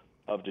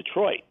of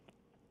Detroit,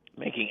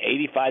 making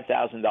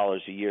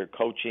 $85,000 a year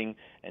coaching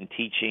and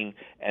teaching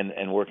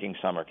and working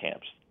summer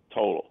camps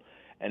total.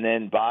 And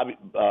then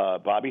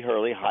Bobby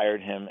Hurley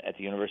hired him at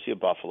the University of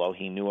Buffalo.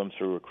 He knew him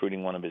through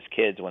recruiting one of his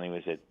kids when he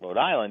was at Rhode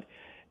Island.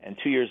 And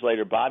 2 years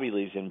later, Bobby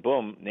leaves, and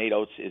boom, Nate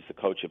Oates is the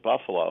coach at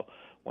Buffalo.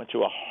 Went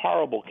through a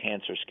horrible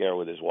cancer scare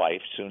with his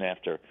wife soon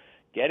after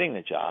getting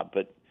the job,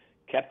 but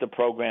kept the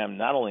program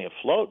not only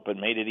afloat, but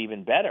made it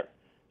even better.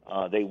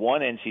 They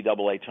won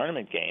NCAA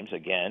tournament games,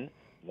 again,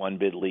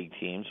 one-bid league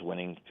teams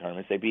winning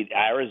tournaments. They beat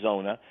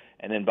Arizona,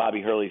 and then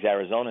Bobby Hurley's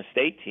Arizona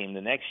State team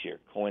the next year.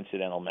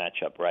 Coincidental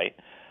matchup, right?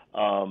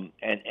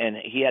 And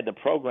he had the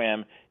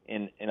program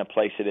in a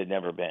place it had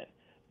never been.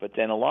 But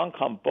then along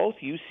come both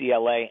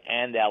UCLA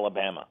and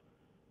Alabama,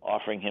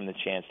 offering him the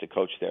chance to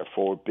coach there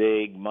for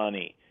big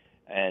money.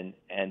 And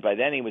by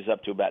then he was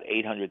up to about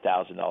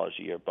 $800,000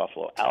 a year at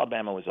Buffalo.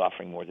 Alabama was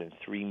offering more than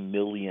 $3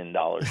 million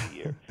a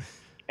year.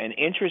 And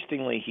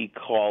interestingly, he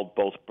called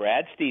both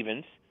Brad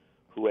Stevens,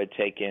 who had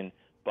taken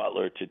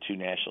Butler to 2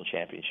 national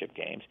championship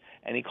games,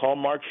 and he called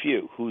Mark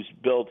Few, who's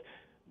built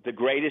the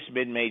greatest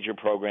mid-major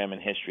program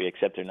in history,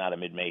 except they're not a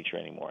mid-major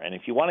anymore. And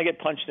if you want to get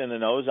punched in the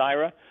nose,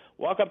 Ira,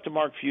 walk up to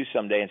Mark Few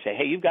someday and say,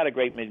 hey, you've got a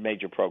great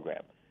mid-major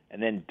program,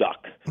 and then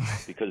duck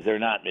because they're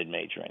not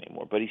mid-major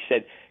anymore. But he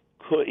said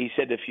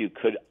to Few,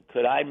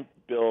 could I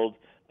build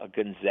a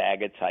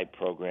Gonzaga-type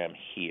program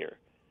here?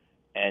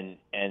 And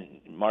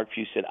Mark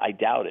Few said, I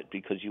doubt it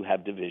because you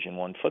have Division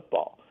I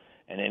football.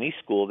 And any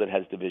school that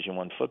has Division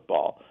I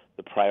football,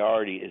 the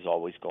priority is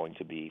always going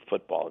to be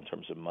football in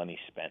terms of money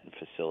spent and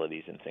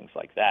facilities and things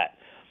like that.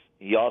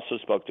 He also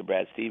spoke to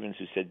Brad Stevens,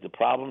 who said the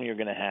problem you're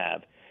going to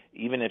have,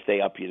 even if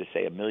they up you to,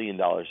 say, $1 million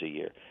a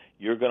year,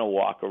 you're going to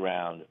walk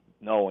around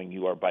knowing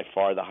you are by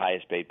far the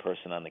highest paid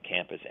person on the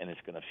campus, and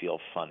it's going to feel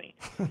funny.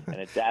 And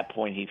at that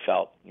point he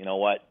felt, you know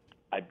what,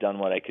 I've done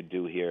what I could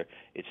do here.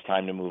 It's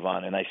time to move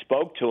on. And I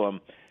spoke to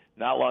him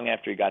not long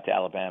after he got to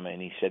Alabama, and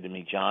he said to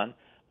me, John,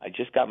 I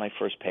just got my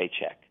first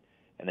paycheck,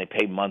 and they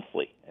pay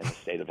monthly in the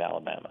state of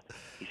Alabama.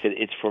 He said,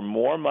 it's for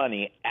more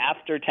money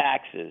after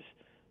taxes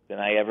than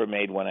I ever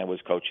made when I was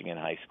coaching in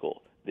high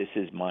school. This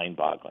is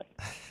mind-boggling.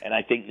 And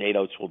I think Nate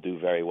Oates will do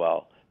very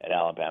well at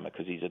Alabama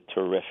because he's a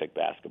terrific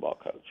basketball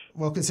coach.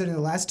 Well, considering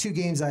the last 2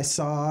 games I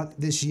saw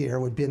this year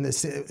would been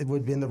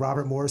the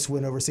Robert Morris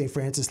win over St.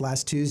 Francis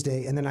last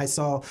Tuesday, and then I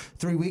saw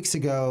 3 weeks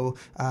ago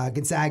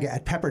Gonzaga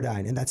at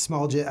Pepperdine in that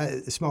small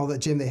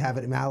gym they have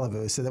at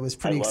Malibu. So that was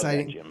pretty exciting.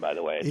 I love that gym, by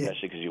the way,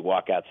 especially because you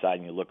walk outside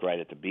and you look right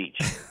at the beach.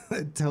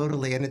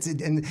 Totally, and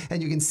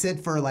and you can sit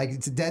for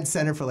it's dead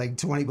center for like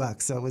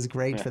 $20. So it was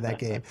great for that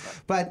game.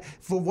 But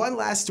for one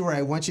last story,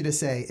 I want you to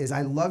say is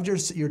I loved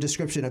your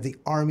description of the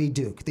Army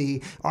Duke,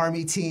 the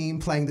Army team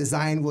playing the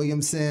Zion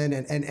Williamson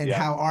and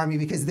how Army,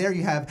 because there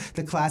you have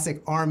the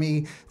classic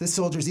Army, the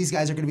soldiers, these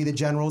guys are going to be the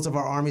generals of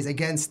our armies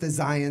against the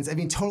Zions. I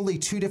mean, totally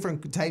 2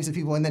 different types of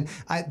people. And then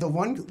the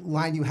one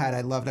line you had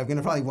I loved, I'm going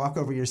to probably walk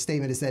over your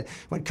statement, is that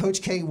when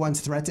Coach K once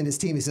threatened his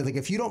team, he said,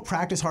 if you don't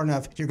practice hard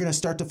enough, you're going to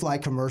start to fly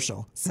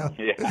commercial. So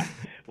yeah.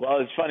 Well,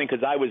 it's funny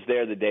because I was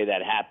there the day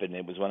that happened.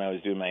 It was when I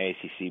was doing my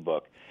ACC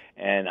book.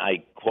 And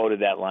I quoted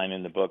that line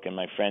in the book, and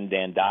my friend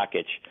Dan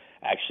Dockich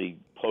actually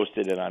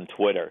posted it on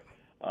Twitter,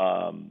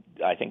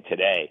 I think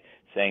today,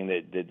 saying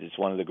that it's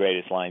one of the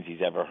greatest lines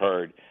he's ever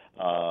heard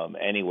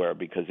anywhere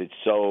because it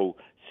so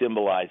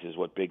symbolizes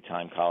what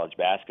big-time college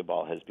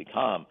basketball has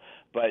become.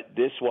 But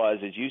this was,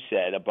 as you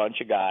said, a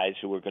bunch of guys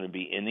who were going to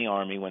be in the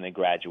Army when they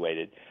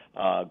graduated,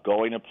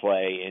 going to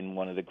play in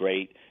one of the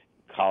great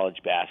college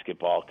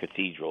basketball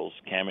cathedrals,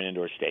 Cameron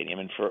Indoor Stadium.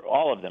 And for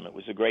all of them, it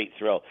was a great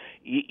thrill.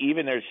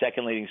 Even their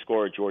second-leading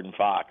scorer, Jordan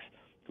Fox,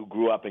 who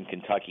grew up in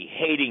Kentucky,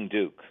 hating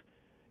Duke,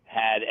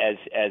 had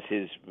as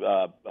his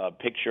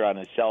picture on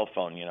his cell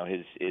phone,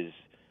 his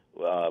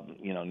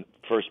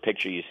first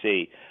picture you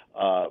see,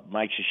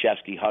 Mike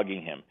Krzyzewski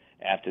hugging him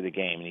after the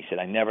game. And he said,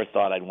 I never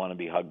thought I'd want to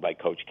be hugged by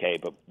Coach K,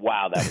 but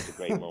wow, that was a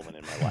great moment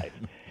in my life.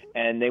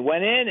 And they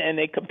went in and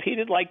they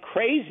competed like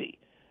crazy.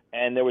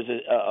 And there was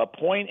a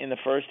point in the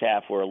first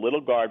half where a little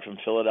guard from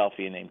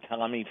Philadelphia named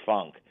Tommy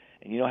Funk,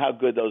 and you know how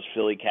good those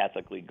Philly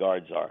Catholic League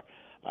guards are,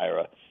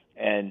 Ira,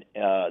 and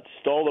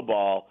stole the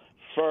ball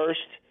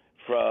first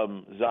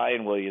from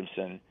Zion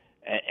Williamson,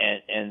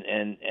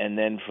 and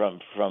then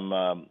from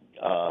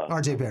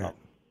R.J. Barrett.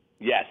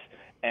 Yes,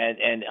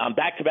 and on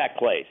back-to-back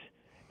plays.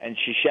 And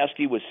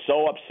Krzyzewski was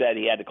so upset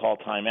he had to call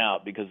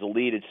timeout because the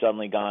lead had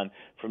suddenly gone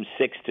from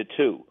 6 to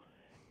 2.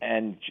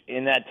 And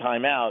in that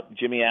timeout,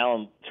 Jimmy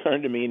Allen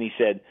turned to me and he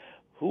said,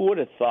 "Who would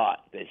have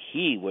thought that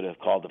he would have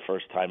called the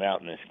first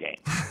timeout in this game?"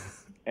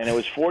 And it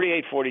was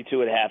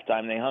 48-42 at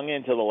halftime. They hung in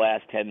until the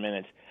last 10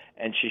 minutes.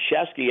 And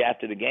Krzyzewski,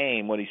 after the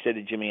game, what he said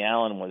to Jimmy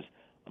Allen was,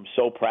 "I'm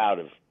so proud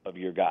of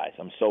your guys.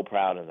 I'm so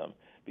proud of them."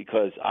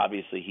 Because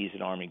obviously he's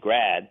an Army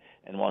grad,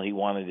 and while he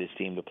wanted his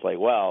team to play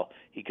well,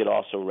 he could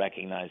also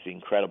recognize the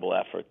incredible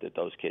effort that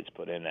those kids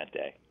put in that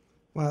day.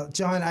 Well,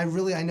 John, I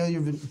know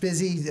you've been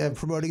busy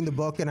promoting the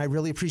book, and I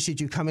really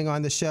appreciate you coming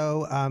on the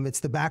show. It's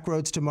The Back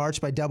Roads to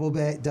March by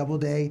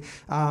Doubleday.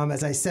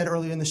 As I said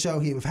earlier in the show,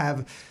 he would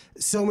have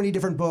so many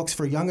different books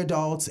for young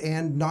adults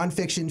and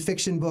nonfiction,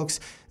 fiction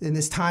books in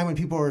this time when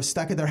people are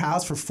stuck at their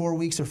house for 4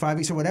 weeks or 5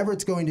 weeks or whatever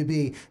it's going to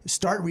be.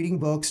 Start reading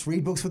books,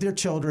 read books with your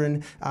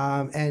children,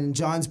 and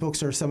John's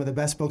books are some of the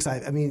best books, I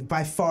mean,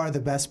 by far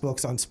the best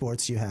books on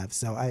sports you have.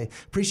 So I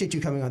appreciate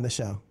you coming on the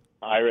show.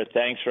 Ira,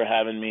 thanks for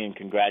having me, and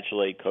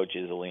congratulate Coach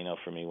Isolino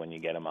for me when you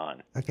get him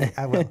on. Okay,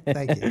 I will.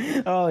 Thank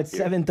you. Oh, it's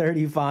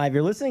 7:35.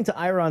 You're listening to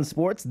Ira on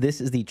Sports. This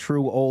is the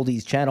True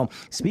Oldies channel.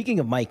 Speaking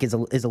of Mike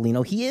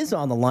Isolino, he is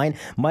on the line.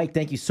 Mike,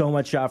 thank you so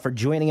much for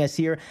joining us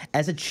here.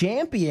 As a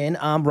champion,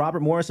 Robert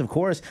Morris, of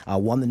course,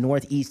 won the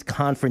Northeast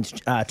Conference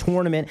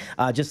tournament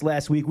just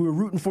last week. We were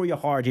rooting for you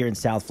hard here in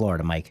South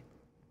Florida, Mike.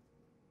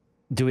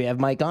 Do we have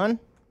Mike on?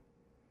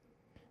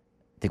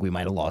 I think we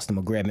might have lost him.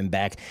 We'll grab him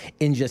back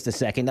in just a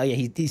second. Oh,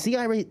 yeah,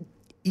 Ira,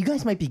 you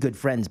guys might be good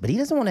friends, but he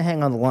doesn't want to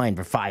hang on the line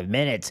for 5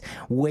 minutes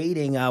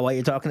waiting while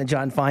you're talking to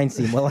John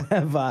Feinstein.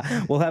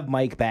 We'll have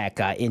Mike back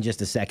in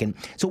just a second.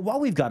 So while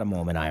we've got a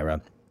moment, Ira,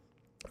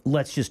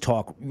 let's just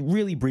talk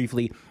really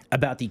briefly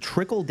about the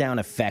trickle-down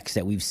effects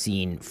that we've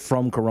seen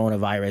from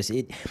coronavirus.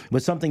 It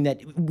was something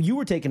that you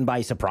were taken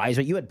by surprise,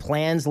 but you had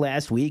plans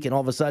last week, and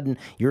all of a sudden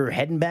you're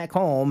heading back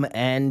home,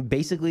 and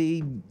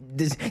basically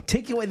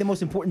taking away the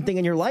most important thing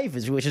in your life,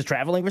 which is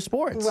traveling for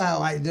sports.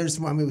 Well,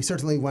 we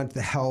certainly want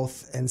the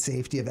health and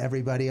safety of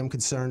everybody I'm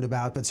concerned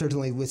about, but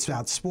certainly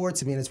without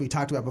sports, I mean, as we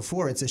talked about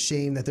before, it's a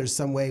shame that there's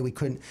some way we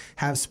couldn't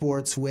have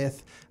sports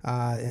with,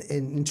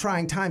 in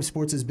trying times,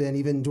 sports has been,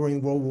 even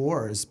during world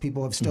wars,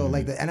 people have still,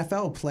 like the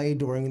NFL played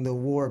during the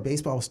war,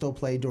 baseball still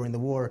played during the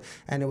war,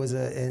 and it was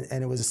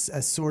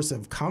a source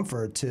of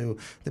comfort to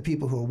the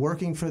people who are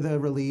working for the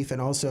relief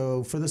and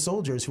also for the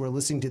soldiers who are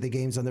listening to the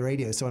games on the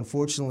radio. So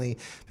unfortunately,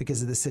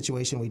 because of the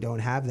situation, we don't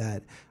have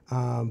that.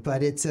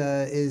 But it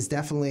is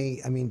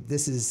definitely, I mean,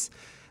 this is,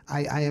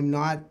 I am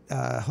not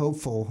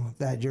hopeful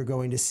that you're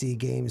going to see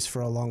games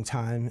for a long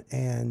time,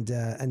 and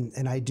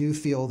I do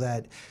feel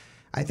that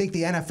I think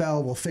the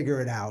NFL will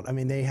figure it out. I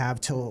mean, they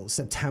have till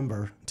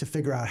September to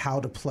figure out how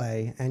to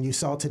play. And you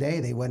saw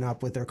today they went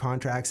up with their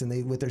contracts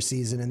and with their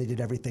season, and they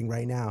did everything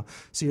right now.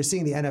 So you're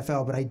seeing the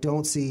NFL, but I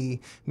don't see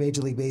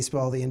Major League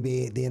Baseball, the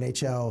NBA, the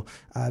NHL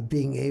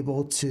being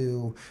able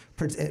to.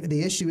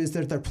 The issue is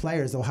that their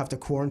players, they'll have to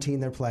quarantine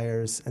their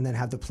players and then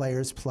have the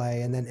players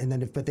play, and then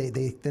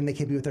they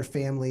can't be with their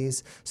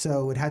families.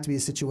 So it would have to be a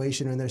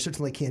situation, and there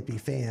certainly can't be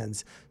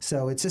fans.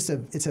 So it's just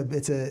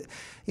the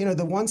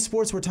one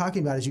sports we're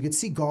talking about is you could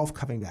see golf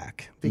coming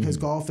back because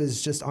golf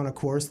is just on a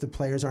course. The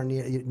players aren't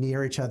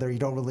near each other. You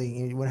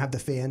wouldn't have the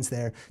fans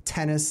there.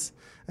 Tennis.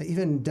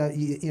 Even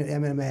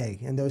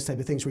MMA and those type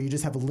of things where you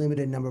just have a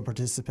limited number of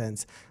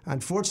participants.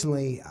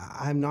 Unfortunately,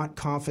 I'm not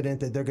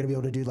confident that they're going to be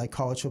able to do like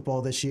college football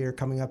this year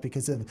coming up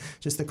because of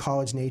just the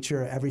college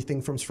nature.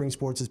 Everything from spring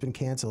sports has been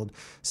canceled.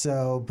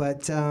 So,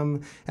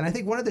 and I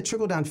think one of the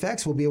trickle-down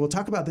effects we'll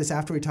talk about this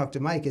after we talk to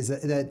Mike, is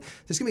that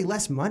there's going to be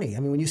less money. I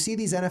mean, when you see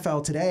these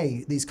NFL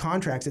today, these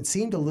contracts, it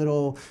seemed a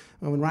little.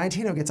 When Ryan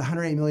Tano gets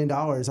 $108 million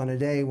on a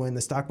day when the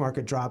stock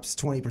market drops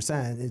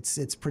 20%,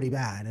 it's pretty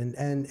bad.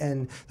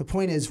 And the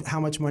point is how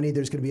much money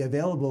there's going to be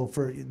available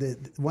for the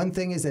one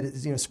thing is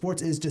that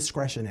sports is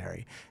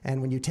discretionary,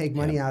 and when you take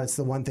money out, it's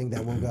the one thing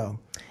that will go.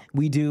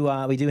 We do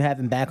have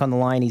him back on the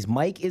line. He's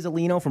Mike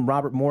Isolino from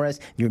Robert Morris,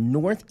 your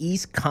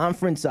Northeast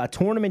Conference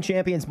tournament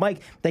champions.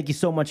 Mike, thank you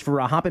so much for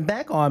hopping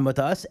back on with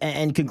us,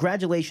 and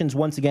congratulations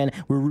once again.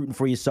 We're rooting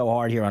for you so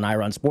hard here on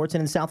Ira on Sports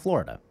and in South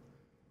Florida.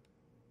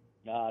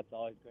 It's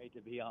always great to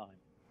be on.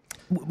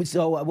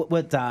 So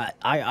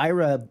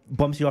Ira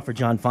bumps you off for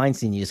John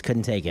Feinstein. You just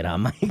couldn't take it, huh,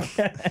 Mike?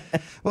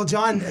 Well,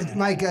 John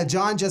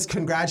just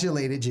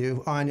congratulated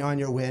you on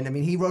your win. I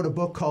mean, he wrote a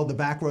book called The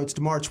Back Roads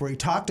to March where he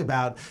talked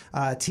about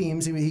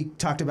teams. I mean, he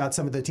talked about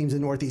some of the teams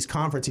in the Northeast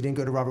Conference. He didn't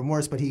go to Robert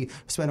Morris, but he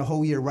spent a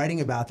whole year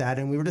writing about that.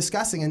 And we were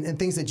discussing, and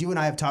things that you and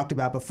I have talked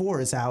about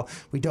before, is how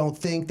we don't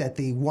think that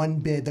the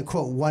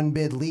quote one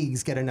bid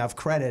leagues get enough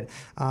credit.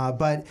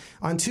 But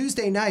on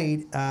Tuesday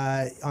night,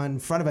 on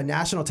front of a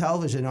national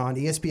television on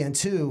ESPN2,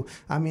 42.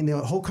 I mean, the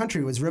whole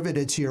country was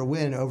riveted to your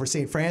win over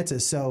St.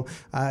 Francis. So,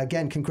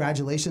 again,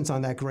 congratulations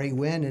on that great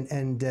win.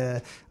 And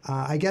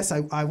I guess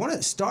I want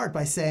to start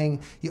by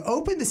saying you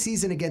opened the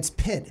season against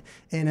Pitt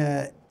in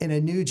a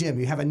new gym.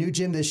 You have a new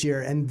gym this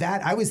year, and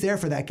that I was there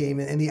for that game,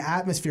 and the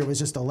atmosphere was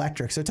just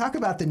electric. So talk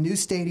about the new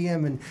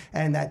stadium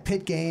and that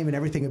Pitt game and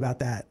everything about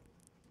that.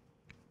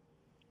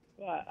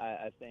 Well,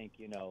 I think,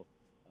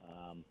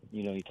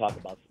 you talk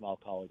about small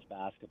college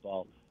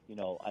basketball.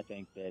 I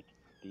think that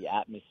the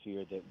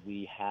atmosphere that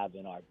we have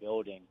in our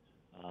building,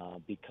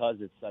 because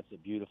it's such a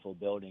beautiful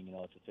building,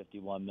 it's a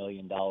 $51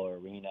 million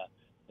arena,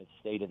 it's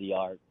state of the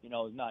art,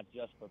 not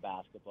just for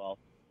basketball,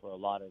 for a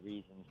lot of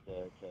reasons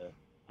to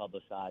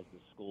publicize the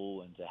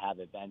school and to have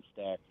events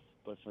there.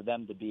 But for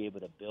them to be able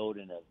to build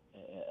an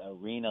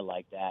arena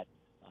like that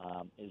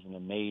is an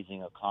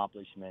amazing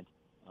accomplishment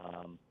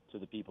to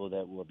the people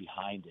that were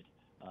behind it.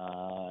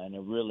 And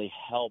it really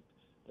helped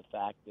the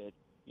fact that,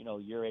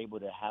 you're able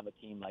to have a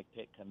team like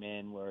Pitt come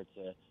in where it's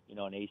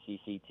an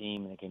ACC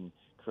team and it can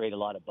create a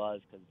lot of buzz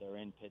because they're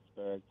in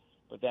Pittsburgh.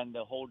 But then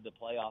to hold the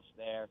playoffs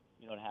there,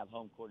 to have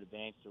home court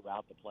advantage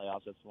throughout the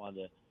playoffs, that's one of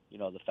the,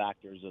 the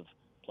factors of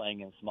playing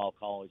in a small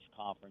college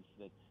conference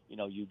that,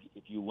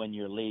 if you win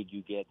your league,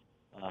 you get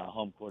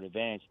home court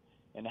advantage.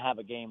 And to have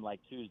a game like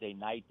Tuesday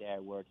night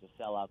there where it's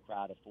a sellout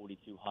crowd of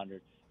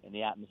 4,200 and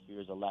the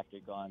atmosphere is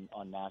electric on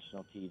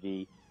national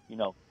TV,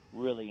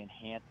 really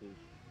enhances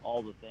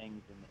all the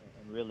things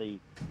and really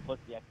puts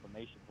the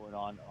exclamation point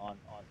on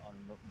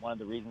one of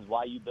the reasons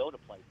why you build a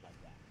place like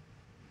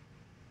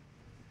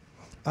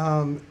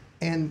that.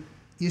 And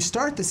you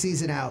start the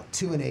season out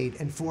 2-8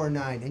 and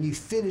 4-9, and you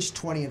finish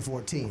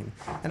 20-14.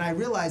 And I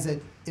realize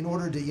that in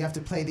order to, you have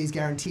to play these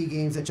guarantee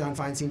games that John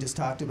Feinstein just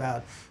talked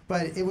about.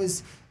 But it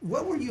was,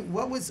 what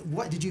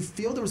did you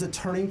feel there was a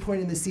turning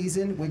point in the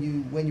season when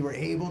you were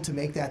able to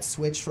make that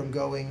switch from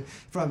going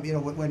from,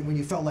 when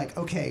you felt like,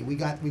 okay, we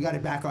got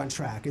it back on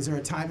track? Is there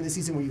a time in the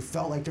season where you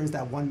felt like there was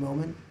that one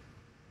moment?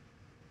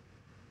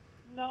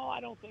 No,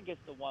 I don't think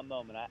it's the one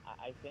moment.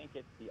 I think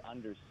it's the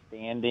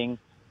understanding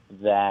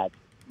that,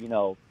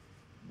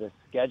 the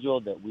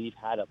schedule that we've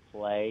had to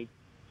play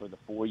for the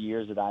 4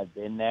 years that I've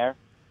been there,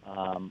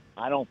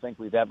 I don't think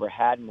we've ever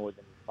had more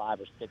than 5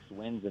 or 6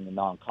 wins in the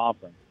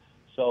non-conference.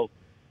 So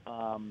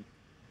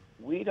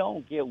we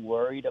don't get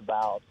worried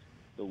about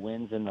the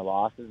wins and the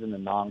losses in the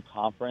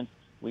non-conference.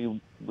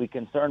 We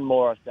concern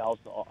more ourselves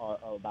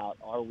about,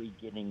 are we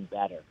getting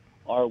better?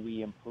 Are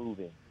we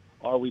improving?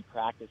 Are we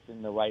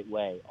practicing the right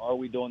way? Are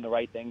we doing the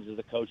right things as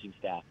a coaching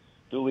staff?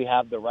 Do we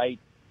have the right,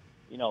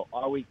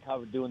 are we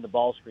doing the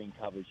ball screen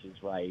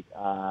coverages right?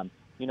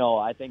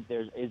 I think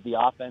is the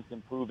offense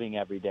improving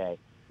every day?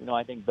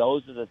 I think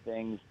those are the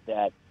things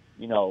that,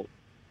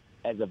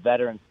 as a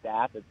veteran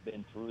staff that's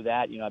been through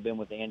that, I've been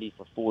with Andy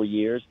for 4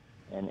 years.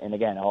 And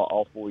again,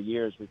 all 4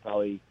 years,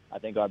 I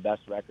think our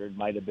best record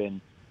might have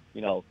been,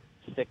 6-7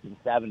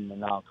 in the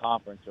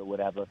non-conference or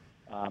whatever.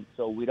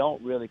 So we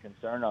don't really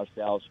concern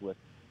ourselves with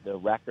the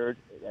record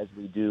as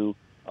we do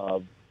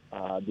of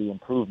the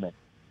improvement.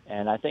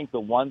 And I think the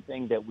one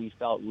thing that we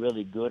felt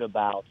really good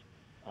about,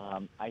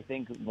 I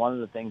think one of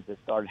the things that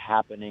started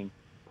happening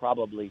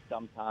probably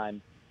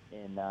sometime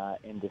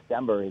in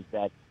December is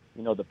that,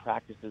 the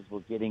practices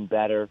were getting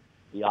better.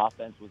 The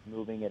offense was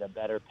moving at a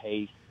better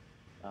pace.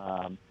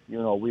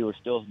 We were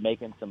still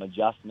making some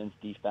adjustments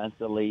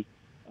defensively.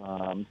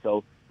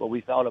 But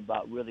we felt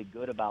really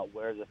good about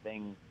where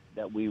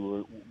we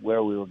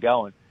were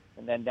going.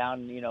 And then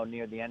down,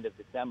 near the end of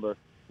December,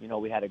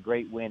 we had a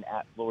great win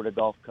at Florida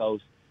Gulf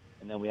Coast.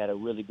 And then we had a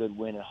really good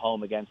win at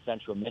home against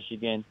Central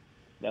Michigan.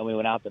 Then we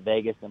went out to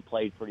Vegas and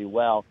played pretty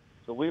well.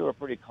 So we were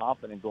pretty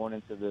confident going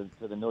into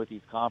the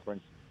Northeast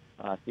Conference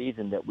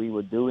season that we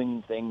were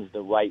doing things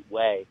the right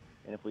way.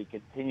 And if we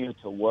continue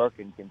to work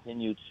and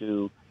continue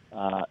to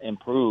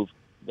improve,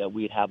 that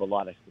we'd have a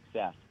lot of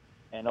success.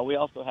 And we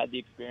also had the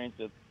experience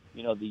of,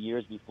 the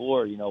years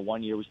before.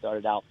 One year we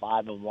started out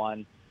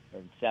 5-1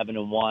 or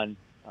 7-1.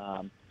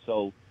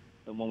 So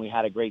when we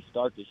had a great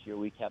start this year,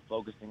 we kept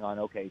focusing on,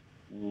 okay,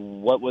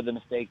 what were the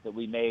mistakes that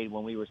we made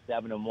when we were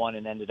 7-1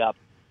 and ended up,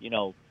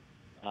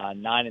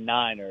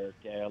 9-9 or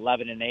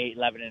 11-8,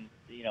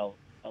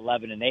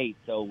 11-8.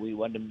 So we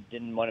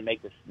didn't want to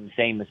make the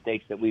same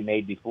mistakes that we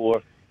made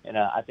before, and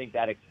I think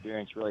that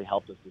experience really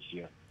helped us this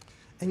year.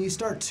 And you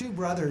start 2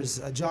 brothers,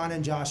 John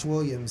and Josh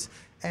Williams.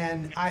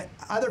 And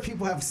other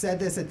people have said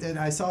this, and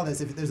I saw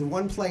this. If there's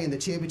one play in the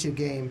championship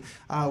game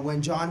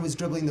when John was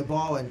dribbling the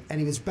ball and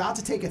he was about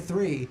to take a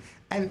 3,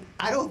 and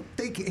I don't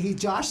think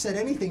Josh said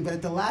anything, but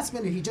at the last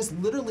minute he just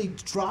literally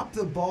dropped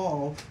the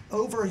ball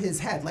over his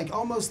head, like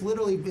almost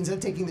literally instead of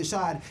taking the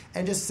shot,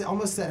 and just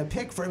almost set a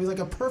pick for it. It was like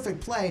a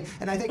perfect play,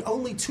 and I think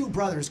only 2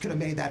 brothers could have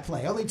made that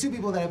play. Only 2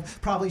 people that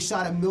have probably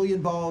shot a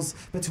million balls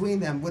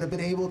between them would have been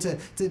able to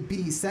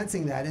be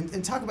sensing that.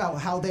 And talk about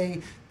how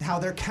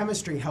their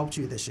chemistry helped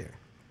you this year.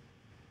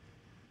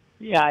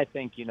 Yeah, I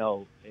think,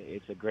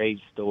 it's a great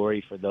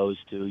story for those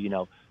 2.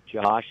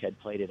 Josh had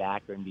played at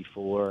Akron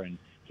before, and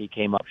he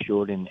came up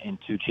short in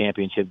 2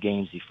 championship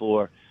games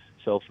before.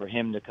 So for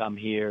him to come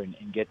here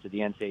and get to the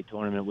NCAA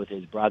tournament with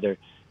his brother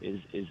is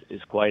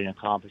quite an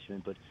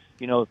accomplishment. But,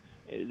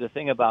 the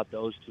thing about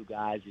those two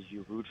guys is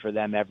you root for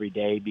them every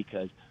day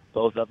because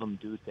both of them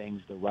do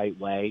things the right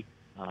way.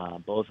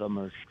 Both of them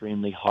are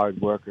extremely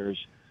hard workers.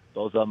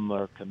 Both of them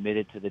are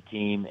committed to the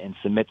team and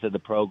submit to the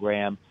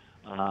program,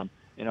 and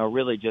are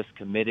really just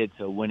committed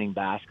to winning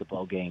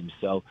basketball games.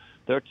 So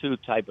they're two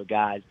type of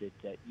guys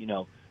that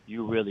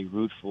you really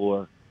root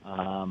for,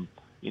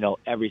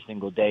 every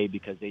single day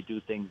because they do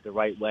things the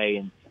right way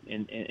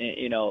and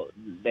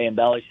they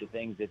embellish the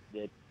things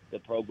that the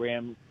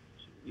program,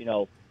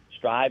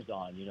 strives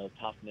on,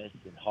 toughness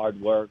and hard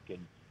work and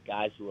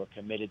guys who are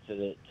committed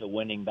to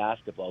winning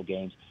basketball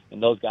games.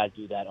 And those guys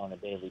do that on a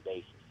daily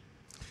basis.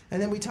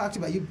 And then we talked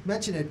about, you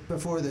mentioned it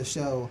before the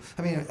show,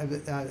 at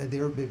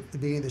the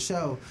beginning of the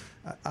show,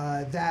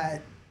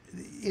 that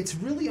it's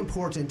really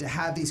important to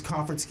have these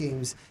conference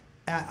games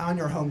on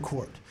your home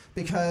court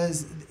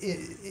because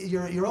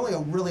you're only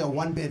really a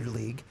one-bid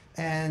league,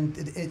 and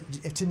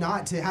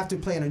to have to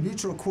play on a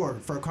neutral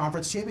court for a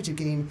conference championship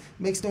game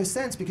makes no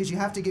sense because you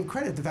have to give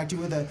credit. The fact you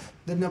were the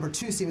number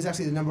 2 seed, was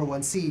actually the number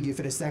 1 seed. You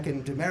finished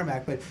second to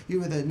Merrimack, but you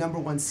were the number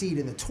 1 seed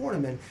in the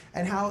tournament,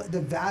 and how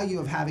the value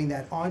of having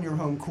that on your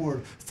home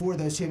court for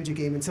those championship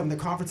games, and some of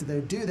the conferences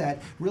that do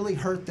that really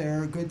hurt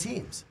their good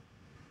teams.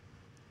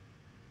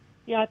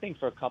 Yeah, I think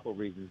for a couple of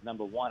reasons.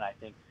 Number one, I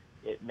think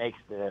it makes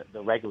the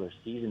regular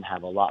season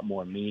have a lot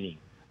more meaning.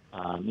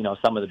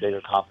 Some of the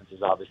bigger conferences,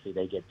 obviously,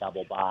 they get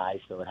double buys,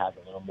 so it has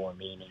a little more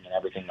meaning and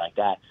everything like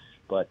that.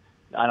 But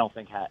I don't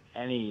think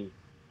any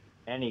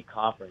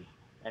conference,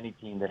 any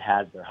team that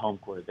has their home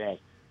court advantage,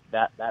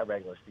 that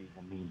regular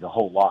season means a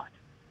whole lot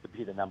to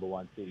be the number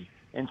 1 seed.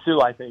 And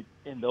two, I think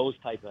in those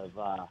type of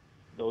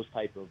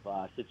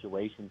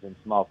situations in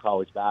small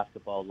college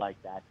basketball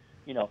like that,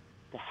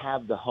 to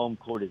have the home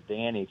court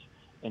advantage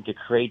and to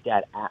create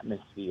that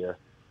atmosphere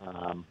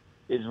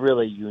is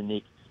really a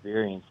unique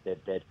experience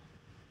that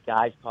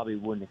guys probably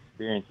wouldn't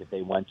experience if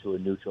they went to a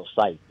neutral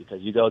site,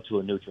 because you go to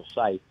a neutral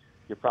site,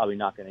 you're probably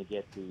not going to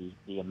get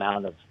the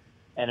amount of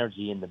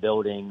energy in the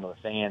building or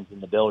fans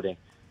in the building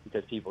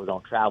because people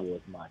don't travel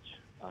as much.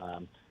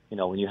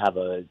 When you have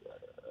a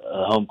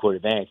home court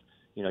advantage,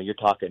 you're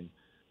talking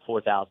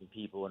 4,000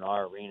 people in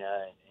our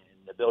arena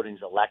and the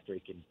building's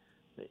electric, and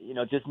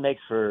just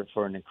makes for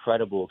an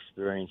incredible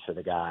experience for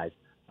the guys,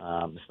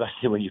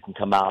 especially when you can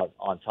come out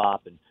on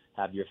top and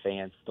have your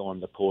fans storm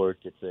the court.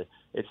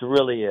 It's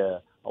really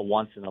a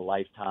once in a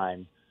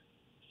lifetime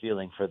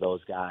feeling for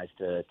those guys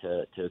to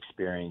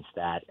experience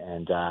that.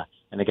 And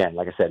again,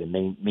 like I said, it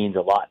means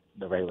a lot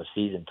the regular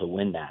season to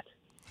win that.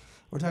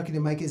 We're talking to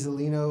Mike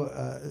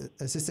Iuzzolino,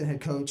 assistant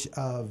head coach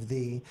of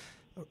the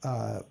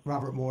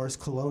Robert Morris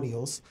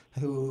Colonials,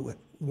 who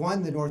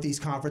won the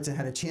Northeast Conference and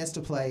had a chance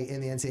to play in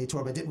the NCAA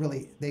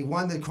tournament. They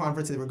won the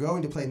conference. They were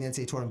going to play in the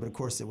NCAA tournament, but of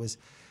course it was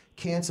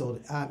canceled.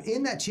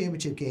 In that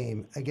championship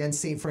game against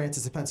St.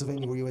 Francis of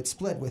Pennsylvania, where you had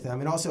split with them,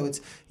 and also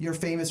you're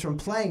famous from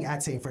playing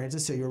at St.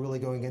 Francis, so you're really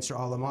going against your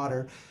alma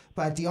mater.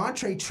 But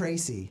DeAndre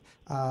Tracy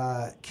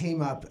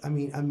came up,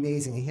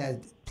 amazing. He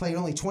had played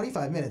only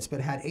 25 minutes, but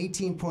had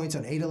 18 points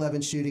on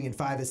 8-11 shooting and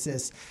 5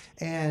 assists,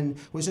 and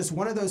was just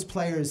one of those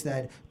players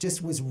that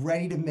just was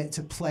ready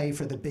to play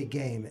for the big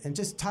game. And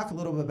just talk a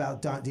little bit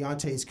about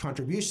DeAndre's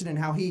contribution and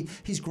how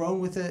he's grown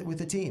with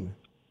the team.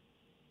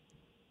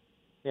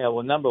 Yeah,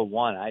 well, number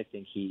one, I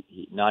think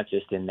he not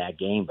just in that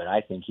game, but I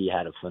think he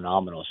had a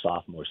phenomenal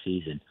sophomore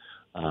season.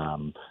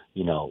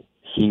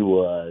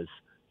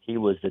 He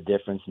was the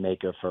difference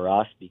maker for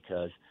us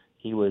because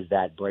he was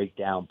that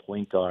breakdown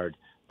point guard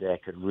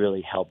that could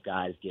really help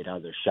guys get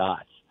other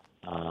shots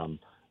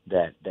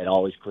that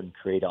always couldn't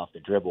create off the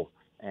dribble.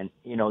 And,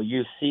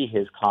 you see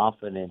his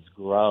confidence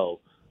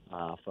grow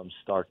from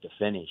start to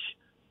finish.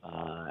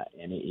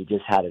 And he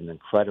just had an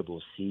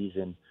incredible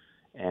season.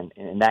 And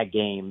in that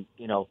game,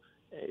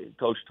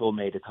 Coach Toole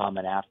made a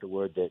comment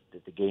afterward that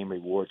the game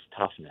rewards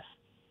toughness.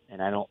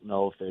 And I don't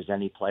know if there's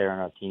any player on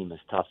our team as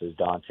tough as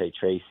Dante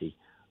Tracy.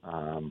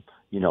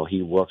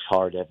 He works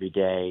hard every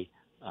day.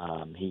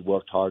 He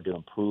worked hard to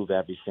improve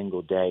every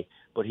single day.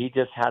 But he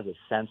just has a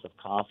sense of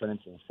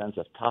confidence and a sense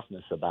of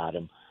toughness about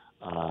him.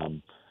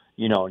 And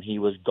he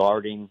was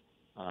guarding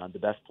the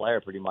best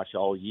player pretty much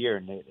all year.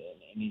 And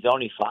he's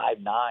only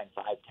 5'9",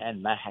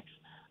 5'10", max.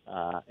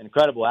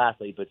 Incredible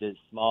athlete, but just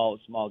small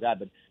guy.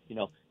 But,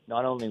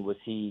 not only was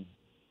he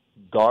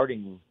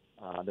guarding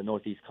the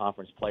Northeast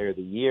Conference Player of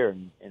the Year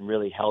and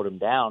really held him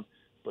down,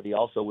 but he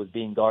also was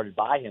being guarded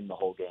by him the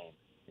whole game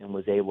and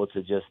was able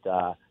to just,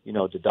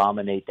 to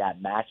dominate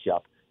that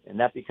matchup. And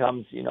that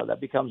becomes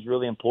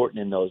really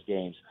important in those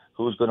games.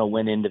 Who's going to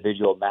win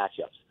individual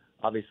matchups?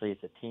 Obviously,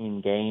 it's a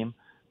team game,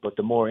 but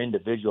the more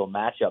individual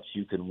matchups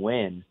you can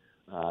win,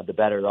 the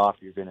better off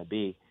you're going to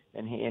be.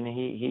 And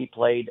he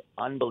played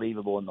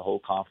unbelievable in the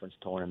whole conference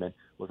tournament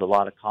with a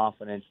lot of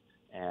confidence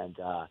and,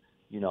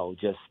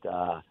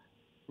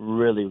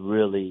 really,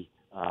 really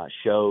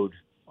showed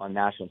on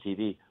national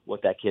TV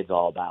what that kid's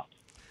all about.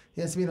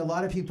 Yes, a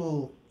lot of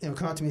people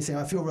come up to me and say,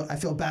 I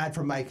feel bad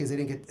for Mike because they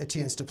didn't get a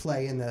chance to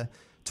play in the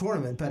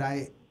tournament. But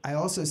I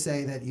also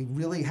say that you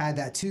really had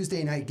that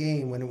Tuesday night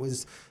game when it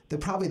was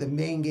probably the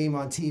main game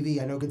on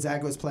TV. I know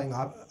Gonzaga was playing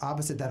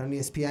opposite that on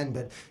ESPN,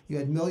 but you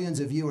had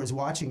millions of viewers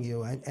watching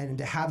you, and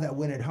to have that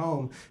win at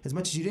home, as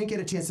much as you didn't get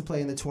a chance to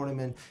play in the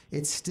tournament,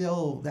 it's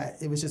still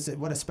that it was just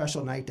what a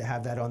special night to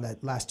have that on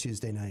that last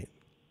Tuesday night.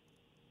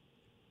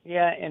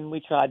 Yeah, and we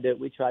tried to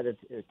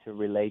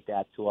relate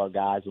that to our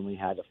guys when we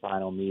had the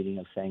final meeting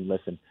of saying,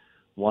 listen,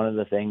 one of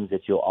the things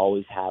that you'll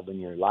always have in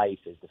your life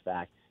is the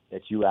fact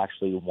that you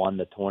actually won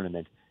the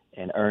tournament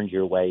and earned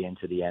your way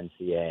into the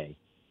NCAA.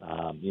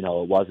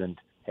 It wasn't,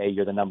 hey,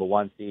 you're the number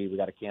 1 seed, we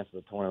got to cancel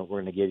the tournament,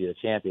 we're going to give you the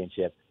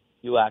championship.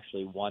 You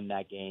actually won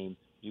that game.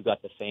 You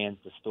got the fans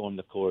to storm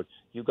the court.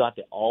 You got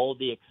all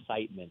the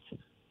excitement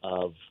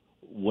of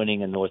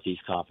winning a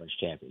Northeast Conference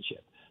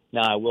championship.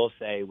 Now, I will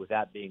say, with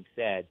that being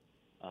said,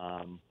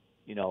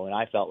 and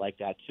I felt like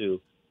that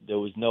too, there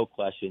was no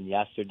question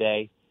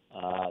yesterday.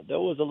 There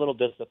was a little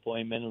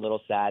disappointment, a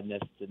little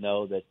sadness to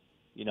know that,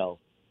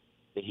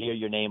 to hear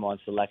your name on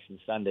Selection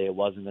Sunday, it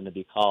wasn't going to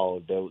be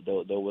called. There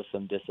was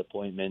some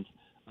disappointment,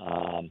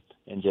 and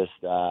just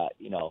a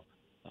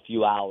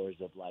few hours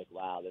of like,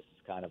 wow, this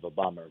is kind of a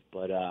bummer.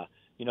 But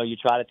you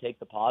try to take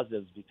the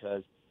positives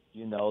because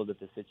you know that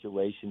the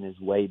situation is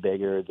way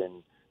bigger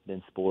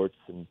than sports,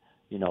 and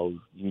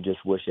you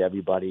just wish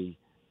everybody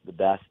the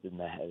best in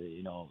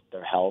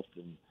their health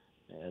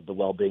and the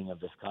well-being of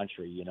this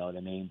country. You know what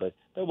I mean? But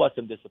there was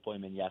some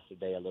disappointment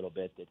yesterday, a little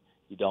bit, that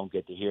you don't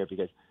get to hear,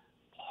 because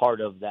part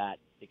of that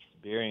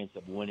experience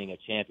of winning a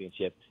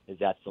championship is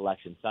that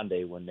Selection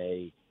Sunday when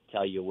they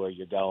tell you where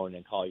you're going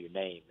and call your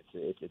name.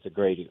 It's a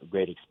great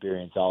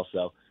experience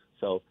also.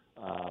 So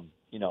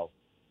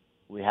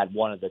we had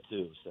one of the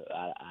two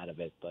out of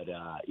it, but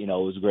it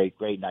was a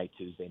great night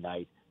Tuesday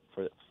night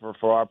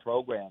for our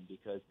program,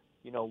 because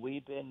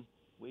we've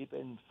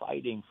been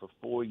fighting for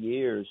 4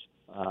 years.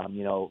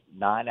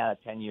 9 out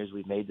of 10 years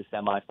we've made the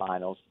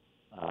semifinals.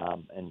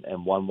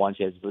 And won one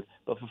championship.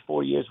 But for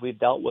 4 years, we've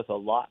dealt with a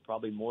lot,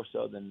 probably more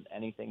so than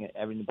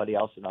everybody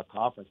else in our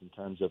conference, in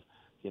terms of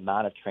the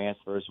amount of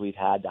transfers we've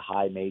had to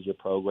high major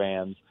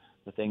programs,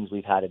 the things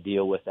we've had to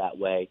deal with that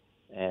way,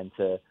 and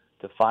to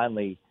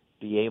finally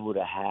be able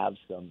to have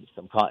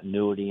some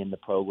continuity in the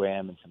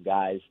program and some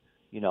guys,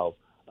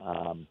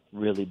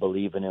 really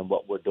believing in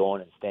what we're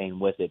doing and staying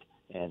with it,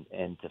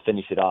 and to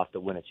finish it off to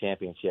win a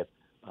championship.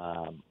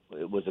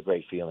 It was a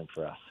great feeling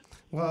for us.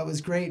 Well, it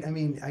was great. I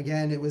mean,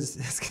 again,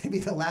 it's going to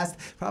be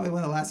probably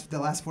one of the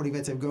last 40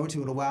 events I've gone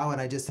to in a while, and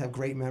I just have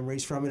great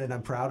memories from it, and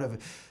I'm proud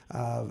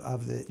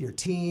of your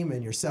team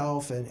and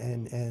yourself,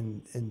 and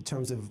in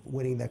terms of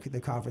winning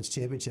the conference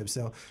championship.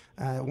 So,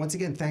 once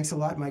again, thanks a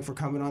lot, Mike, for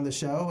coming on the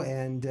show,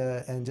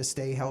 and just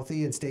stay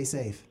healthy and stay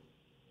safe.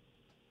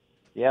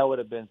 Yeah, it would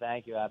have been.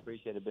 Thank you. I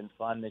appreciate it. It's been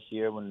fun this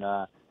year when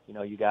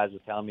you guys were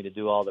telling me to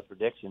do all the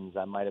predictions.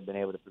 I might have been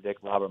able to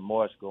predict Robert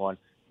Morris going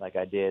like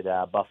I did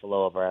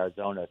Buffalo over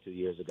Arizona 2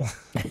 years ago.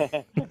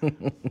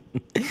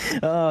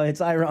 Oh,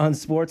 it's Ira on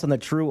Sports on the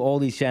True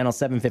Oldies Channel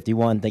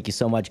 751. Thank you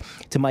so much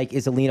to Mike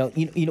Isolino.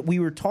 We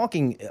were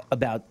talking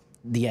about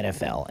the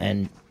NFL,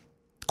 and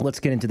let's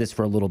get into this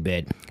for a little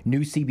bit. New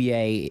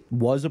CBA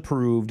was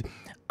approved.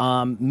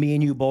 Me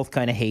and you both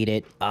kind of hate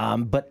it,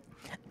 but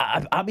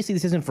obviously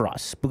this isn't for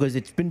us, because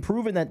it's been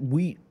proven that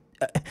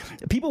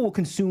people will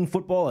consume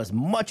football as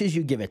much as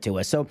you give it to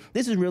us. So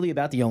this is really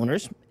about the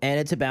owners, and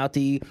it's about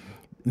the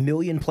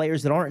million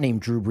players that aren't named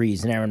Drew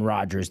Brees and Aaron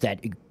Rodgers that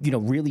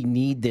really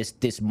need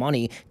this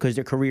money because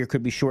their career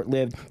could be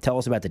short-lived. Tell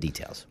us about the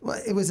details. Well,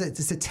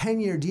 it's a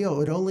 10-year deal.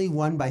 It only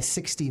won by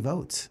 60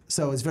 votes,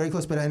 so it's very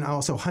close. But and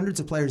also hundreds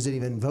of players didn't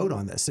even vote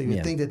on this, so you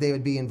would think that they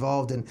would be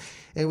involved. And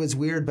it was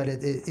weird, but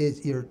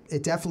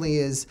it definitely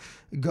is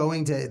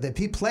going to the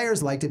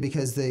players liked it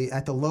because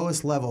at the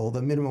lowest level,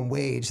 the minimum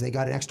wage, they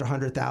got an extra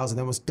 $100,000,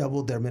 almost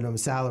doubled their minimum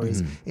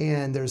salaries,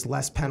 and there's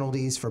less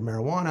penalties for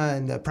marijuana,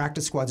 and the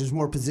practice squads, there's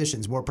more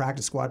positions, more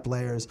practice squad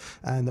players,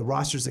 and the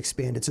roster's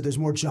expanded, so there's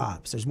more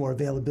jobs, there's more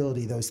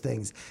availability, those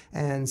things.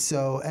 And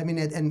so, I mean,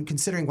 and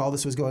considering all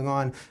this was going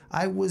on,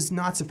 I was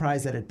not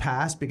surprised that it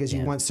passed, because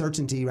you want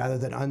certainty rather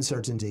than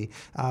uncertainty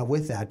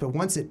with that. But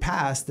once it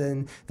passed,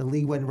 then the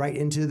league went right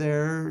into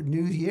their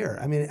new year.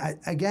 I mean,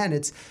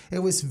 it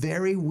was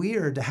very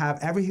weird to have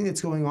everything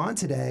that's going on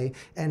today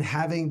and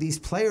having these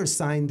players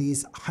sign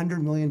these $100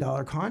 million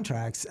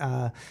contracts.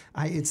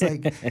 It's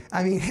like,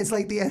 I mean, it's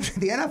like the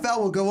NFL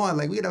will go on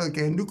like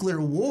a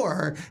nuclear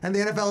war, and the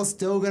NFL is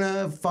still going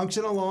to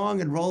function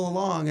along and roll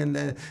along, and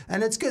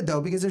it's good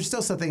though, because there's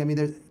still something. I mean,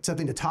 there's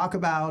something to talk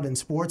about in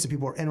sports, and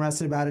people are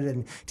interested about it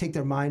and take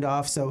their mind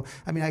off. So,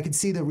 I mean, I can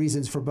see the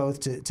reasons for both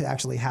to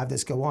actually have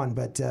this go on.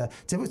 But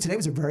today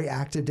was a very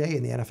active day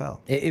in the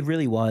NFL. It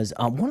really was.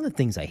 One of the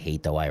things I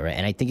hate, though, Ira,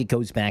 and I think it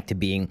goes back to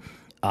being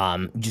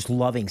just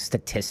loving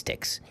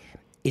statistics,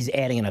 is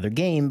adding another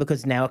game,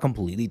 because now it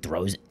completely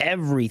throws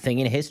everything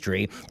in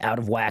history out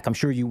of whack. I'm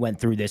sure you went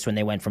through this when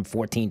they went from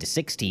 14 to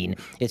 16.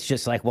 It's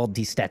just like, well,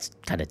 these stats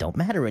kind of don't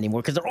matter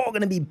anymore because they're all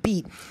going to be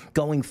beat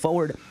going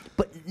forward.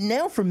 But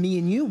now for me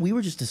and you, we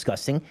were just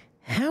discussing,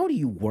 how do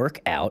you work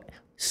out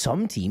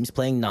some teams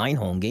playing 9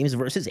 home games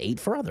versus 8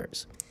 for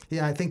others.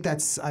 Yeah, I think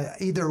that's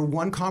either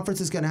one conference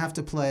is going to have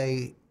to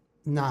play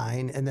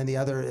 9 and then the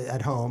other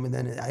at home and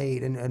then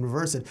 8 and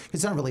reverse it.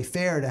 It's not really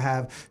fair to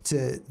have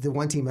the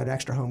one team an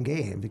extra home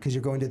game because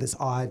you're going to this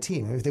odd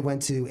team. I mean, if they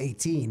went to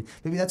 18,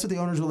 maybe that's what the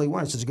owners really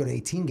want. It's just to go to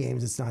 18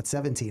 games. It's not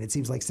 17. It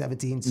seems like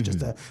 17 is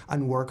just an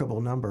unworkable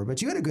number.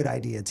 But you had a good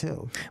idea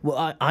too.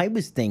 Well, I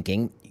was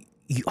thinking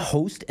you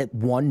host at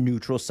one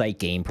neutral site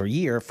game per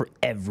year for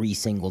every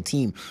single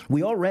team.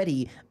 We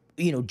already,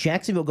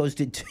 Jacksonville goes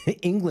to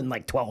England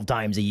like 12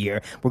 times a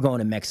year. We're going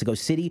to Mexico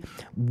City.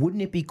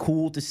 Wouldn't it be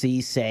cool to see,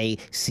 say,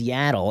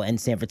 Seattle and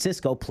San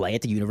Francisco play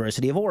at the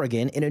University of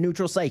Oregon in a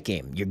neutral site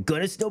game? You're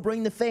going to still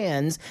bring the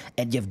fans,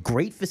 and you have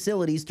great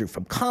facilities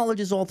from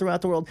colleges all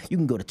throughout the world. You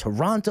can go to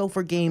Toronto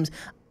for games.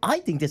 I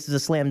think this is a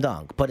slam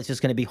dunk, but it's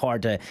just going to be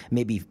hard to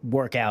maybe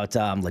work out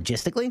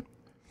logistically.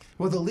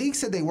 Well, the league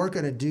said they weren't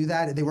going to do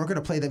that. They weren't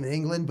going to play them in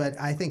England, but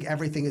I think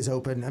everything is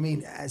open. I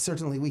mean,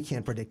 certainly we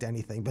can't predict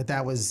anything, but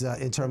that was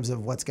in terms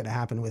of what's going to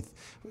happen with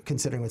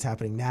considering what's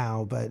happening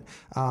now. But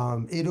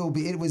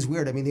it was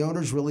weird. I mean, the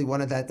owners really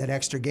wanted that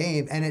extra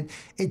game, and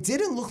it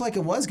didn't look like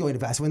it was going to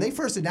pass. When they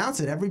first announced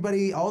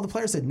it, all the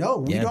players said, no,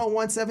 we don't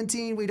want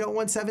 17, we don't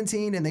want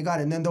 17, and they got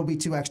it. And then there'll be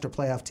 2 extra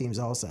playoff teams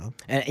also.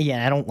 And,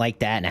 I don't like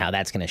that and how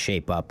that's going to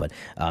shape up, but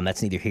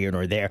that's neither here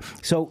nor there.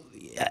 So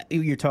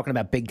you're talking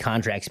about big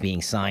contracts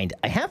being signed.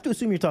 I have to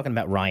assume you're talking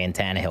about Ryan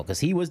Tannehill because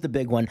he was the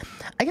big one.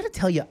 I got to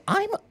tell you,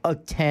 I'm a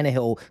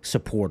Tannehill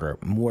supporter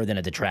more than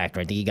a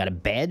detractor. I think he got a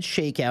bad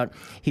shakeout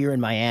here in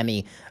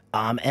Miami,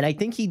 and I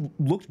think he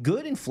looked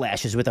good in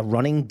flashes with a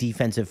running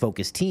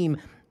defensive-focused team,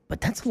 but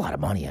that's a lot of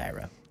money,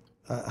 Ira.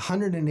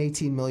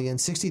 118 million,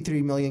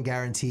 63 million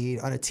guaranteed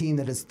on a team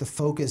that is the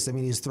focus. I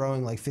mean, he's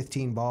throwing like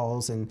 15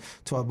 balls and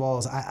 12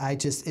 balls.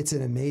 It's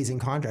an amazing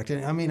contract.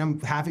 And I mean, I'm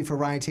happy for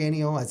Ryan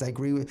Tannehill, as I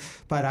agree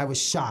with, but I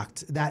was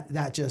shocked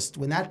that just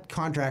when that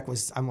contract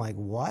was, I'm like,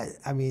 what?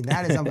 I mean,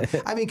 that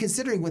is, I mean,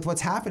 considering with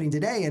what's happening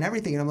today and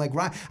everything, and I'm like,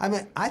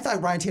 I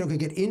thought Ryan Tannehill could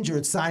get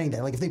injured signing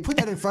that. Like if they put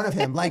that in front of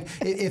him, like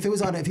if he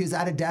was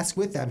at a desk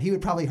with them, he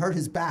would probably hurt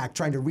his back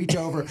trying to reach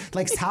over.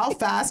 Like, how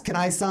fast can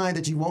I sign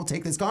that you won't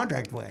take this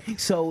contract away?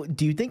 So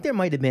do you think there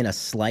might have been a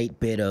slight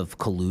bit of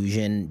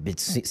collusion,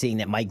 seeing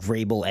that Mike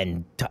Vrabel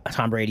and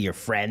Tom Brady are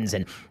friends,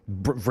 and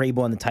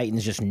Vrabel and the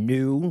Titans just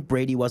knew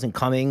Brady wasn't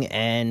coming,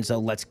 and so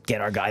let's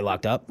get our guy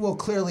locked up? Well,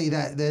 clearly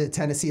that the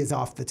Tennessee is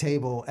off the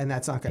table, and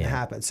that's not going to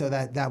happen. So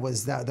that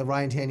was the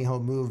Ryan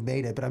Tannehill move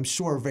made it, but I'm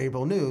sure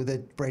Vrabel knew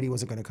that Brady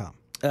wasn't going to come.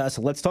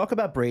 So let's talk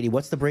about Brady.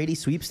 What's the Brady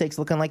sweepstakes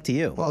looking like to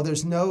you? Well,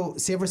 there's no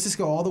San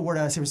Francisco. All the word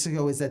out of San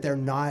Francisco is that they're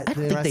not. I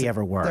don't think they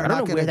ever were. I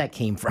don't know where that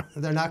came from.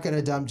 They're not going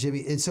to dump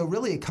Jimmy. And so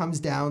really, it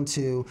comes down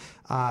to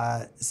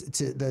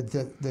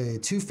the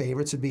 2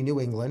 favorites would be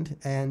New England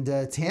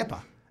and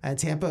Tampa. And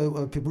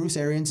Tampa, Bruce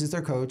Arians is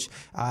their coach.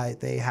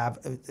 They have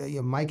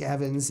Mike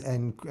Evans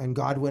and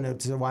Godwin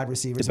as their wide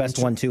receivers. The best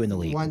 1-2 in the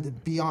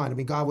league. Beyond. I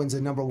mean, Godwin's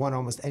a number 1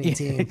 almost any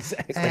team.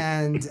 Exactly.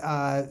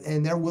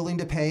 And they're willing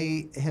to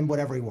pay him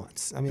whatever he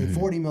wants. I mean,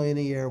 $40 million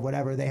a year,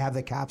 whatever. They have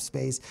the cap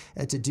space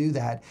to do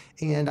that.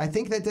 And I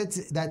think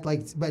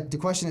but the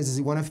question is, does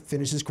he want to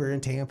finish his career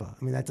in Tampa?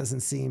 I mean, that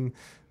doesn't seem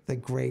the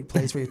great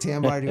place for your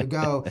Tampa to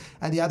go.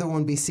 And the other one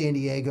would be San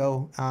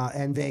Diego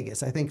and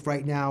Vegas. I think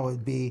right now it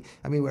would be,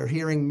 I mean, we're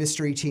hearing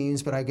mystery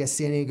teams, but I guess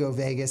San Diego,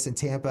 Vegas, and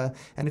Tampa.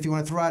 And if you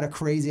want to throw out a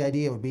crazy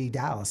idea, it would be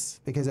Dallas.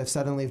 Because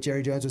if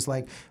Jerry Jones was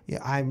like,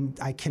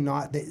 I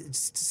cannot,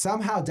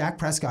 somehow Dak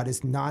Prescott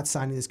is not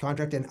signing this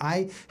contract. And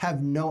I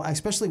have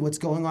especially what's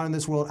going on in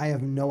this world, I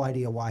have no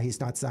idea why he's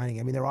not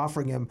signing. I mean, they're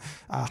offering him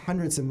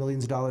hundreds of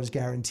millions of dollars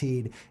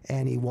guaranteed,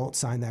 and he won't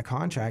sign that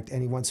contract,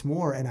 and he wants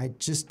more. And I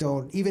just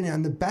don't, even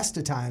on the best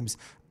of times,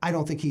 I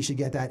don't think he should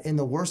get that. In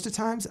the worst of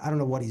times, I don't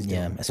know what he's doing.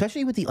 Yeah,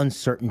 especially with the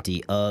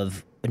uncertainty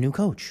of a new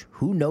coach.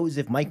 Who knows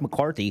if Mike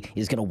McCarthy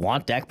is going to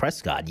want Dak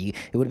Prescott? It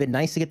would have been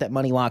nice to get that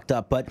money locked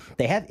up, but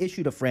they have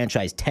issued a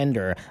franchise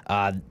tag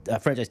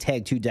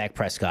to Dak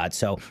Prescott.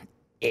 So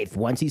if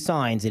once he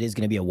signs, it is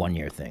going to be a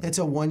 1-year thing. It's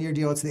a 1-year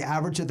deal. It's the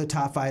average of the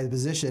top 5 of the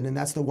position, and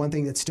that's the one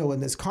thing that's still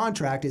in this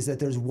contract is that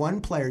there's one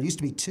player. It used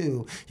to be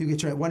 2.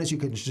 One is you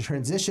can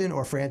transition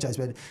or franchise,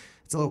 but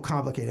it's a little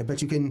complicated.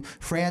 But you can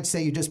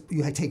say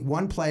you take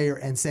one player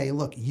and say,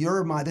 look,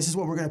 this is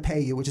what we're going to pay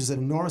you, which is an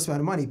enormous amount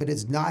of money, but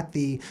it's not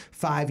the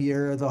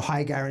 5-year, the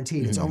high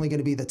guaranteed. It's only going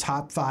to be the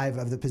top 5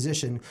 of the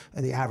position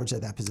and the average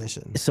of that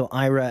position. So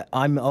Ira,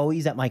 I'm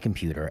always at my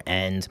computer,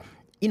 and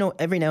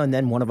every now and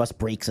then one of us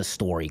breaks a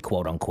story,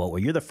 quote unquote, where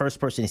you're the first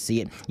person to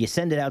see it. You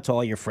send it out to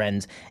all your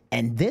friends.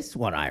 And this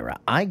one, Ira,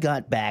 I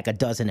got back a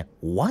dozen.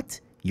 What?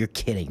 You're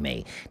kidding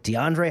me.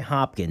 DeAndre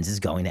Hopkins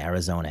is going to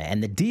Arizona,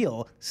 and the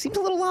deal seems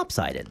a little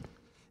lopsided.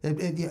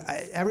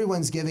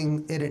 Everyone's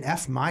giving it an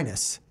F-.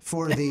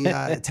 for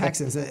the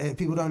Texans.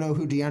 People don't know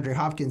who DeAndre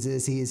Hopkins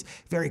is. He's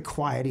very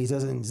quiet. He's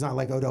not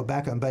like Odell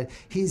Beckham, but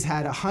he's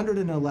had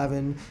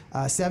 111,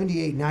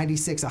 78,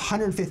 96,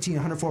 115,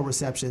 104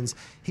 receptions.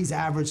 He's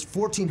averaged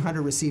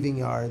 1,400 receiving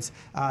yards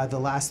the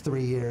last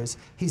 3 years.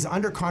 He's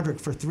under contract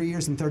for 3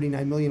 years and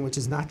 $39 million, which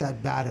is not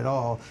that bad at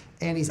all.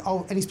 And he's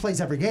plays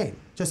every game.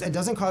 It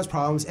doesn't cause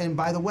problems. And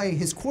by the way,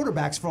 his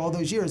quarterbacks for all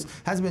those years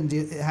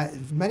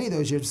many of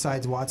those years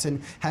besides Watson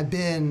have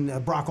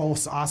been Brock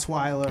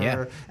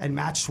Osweiler and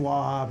Matt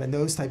Schwab and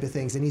those type of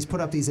things. And he's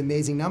put up these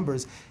amazing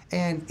numbers.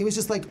 And it was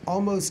just like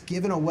almost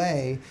given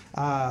away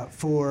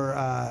for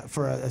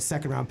a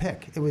second round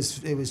pick. It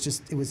was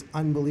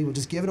unbelievable,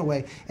 just given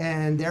away.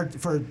 And there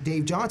for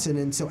Dave Johnson.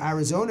 And so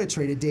Arizona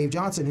traded Dave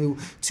Johnson, who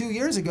 2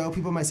 years ago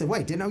people might say,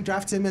 wait, didn't I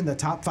draft him in the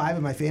top 5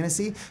 of my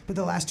fantasy? But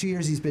the last 2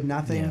 years he's been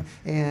nothing. Yeah.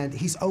 And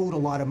he's owed a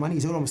lot of money.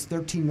 He's owed almost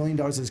 $13 million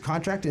of his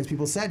contract. And as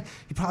people said,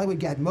 he probably would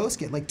get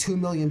like $2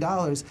 million.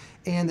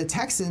 And the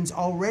Texans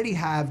already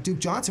have Duke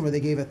Johnson, where they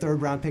gave a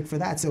third-round pick for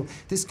that. So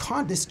this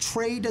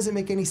trade doesn't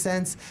make any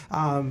sense.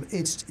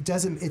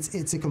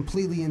 It's a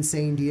completely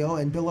insane deal.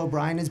 And Bill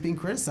O'Brien is being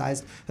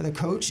criticized, the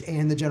coach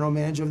and the general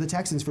manager of the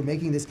Texans, for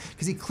making this,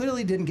 because he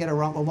clearly didn't get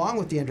along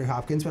with DeAndre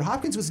Hopkins. But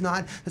Hopkins was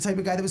not the type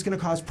of guy that was going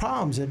to cause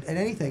problems and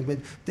anything. But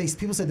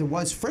people said there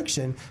was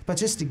friction. But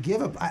just to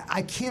give up,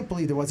 I can't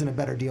believe there wasn't a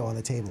better deal on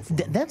the table for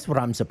him. That's what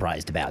I'm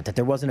surprised about, that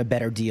there wasn't a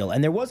better deal.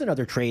 And there was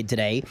another trade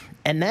today,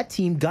 and that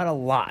team got a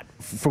lot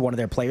for one of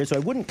their players, so I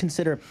wouldn't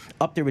consider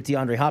up there with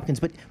DeAndre Hopkins.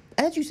 But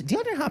as you said,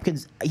 DeAndre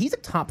Hopkins, he's a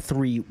top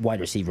 3 wide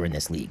receiver in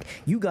this league.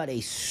 You got a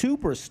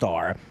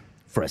superstar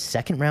for a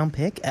second-round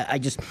pick.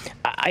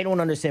 I don't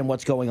understand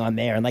what's going on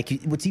there. And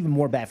what's even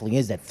more baffling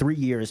is that 3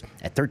 years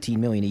at $13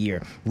 million a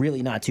year,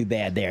 really not too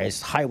bad there.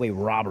 It's highway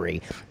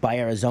robbery by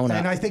Arizona.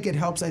 And I think it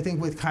helps,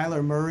 with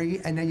Kyler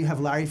Murray, and then you have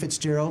Larry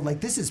Fitzgerald.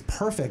 This is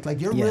perfect.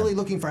 You're really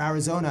looking for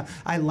Arizona.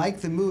 I like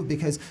the move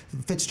because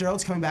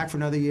Fitzgerald's coming back for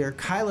another year.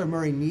 Kyler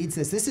Murray needs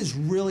this. This is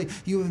really,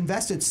 you've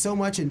invested so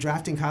much in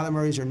drafting Kyler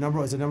Murray as the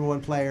number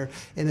 1 player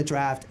in the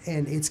draft,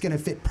 and it's going to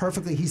fit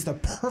perfectly. He's the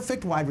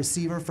perfect wide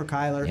receiver for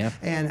Kyler,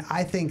 and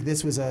I think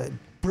this was a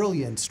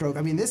brilliant stroke.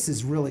 This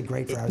is really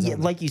great for Arizona.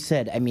 Yeah, like you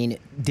said,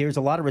 there's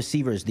a lot of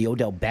receivers, the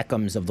Odell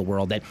Beckhams of the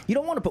world, that you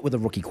don't want to put with a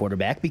rookie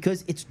quarterback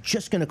because it's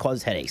just going to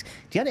cause headaches.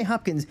 DeAndre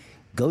Hopkins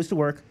goes to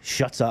work,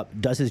 shuts up,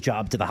 does his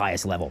job to the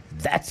highest level.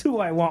 That's who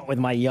I want with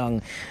my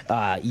young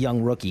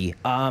rookie.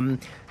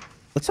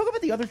 Let's talk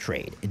about the other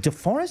trade.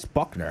 DeForest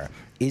Buckner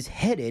is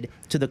headed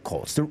to the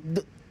Colts.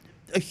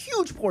 A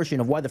huge portion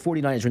of why the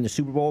 49ers are in the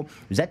Super Bowl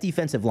was that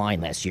defensive line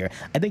last year.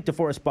 I think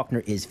DeForest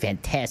Buckner is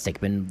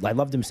fantastic. I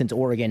loved him since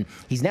Oregon.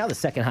 He's now the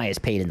second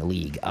highest paid in the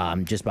league,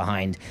 just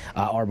behind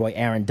our boy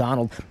Aaron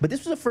Donald. But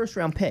this was a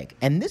first-round pick.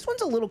 And this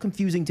one's a little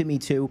confusing to me,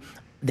 too.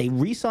 They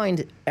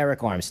re-signed Eric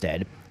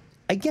Armstead.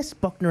 I guess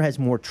Buckner has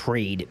more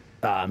trade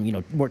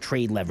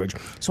leverage.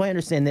 So I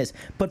understand this.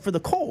 But for the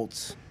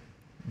Colts,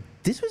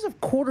 this was a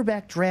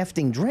quarterback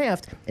drafting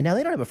draft, and now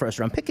they don't have a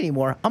first-round pick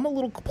anymore. I'm a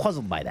little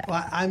puzzled by that.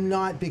 Well, I'm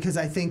not, because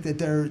I think that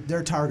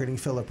they're targeting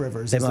Phillip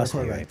Rivers as their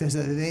quarterback.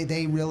 Right.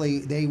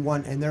 They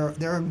want, and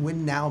they're in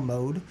win now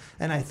mode,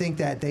 and I think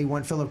that they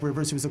want Phillip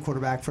Rivers, who was a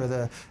quarterback for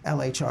the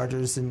L.A.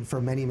 Chargers and for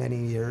many,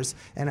 many years,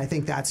 and I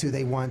think that's who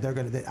they want.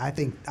 I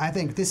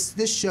think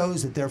this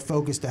shows that they're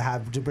focused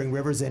to bring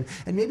Rivers in,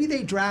 and maybe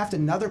they draft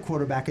another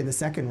quarterback in the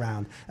second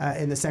round,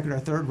 in the second or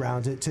third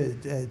round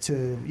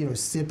to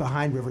sit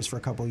behind Rivers for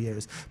a couple of years.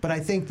 But I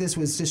think this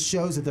just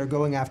shows that they're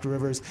going after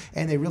Rivers,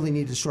 and they really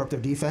need to shore up their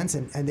defense,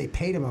 and they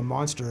paid him a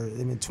monster,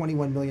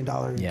 $21 million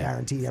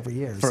guarantee every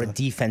year. For a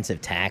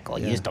defensive tackle.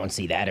 You just don't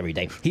see that every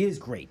day. He is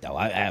great, though.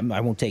 I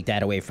won't take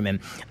that away from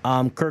him.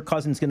 Kirk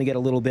Cousins is going to get a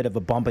little bit of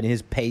a bump in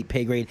his pay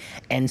grade,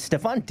 and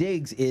Stephon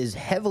Diggs is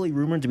heavily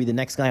rumored to be the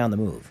next guy on the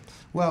move.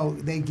 Well,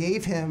 they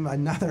gave him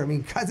another.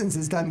 Cousins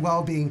has done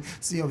well being,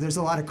 there's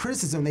a lot of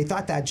criticism. They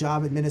thought that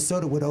job at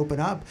Minnesota would open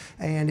up,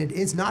 and it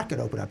is not going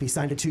to open up. He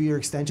signed a 2-year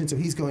extension, so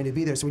he's going to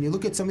be there. So when you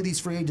look at some of these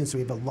free agents,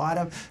 we have a lot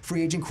of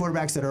free agent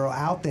quarterbacks that are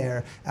out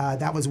there.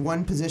 That was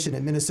one position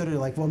at Minnesota. They're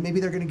like, well, maybe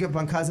they're going to give up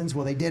on Cousins.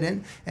 Well, they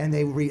didn't, and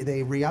they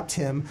re-upped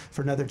him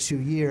for another 2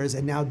 years.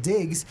 And now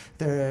Diggs,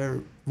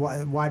 their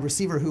wide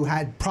receiver who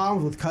had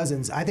problems with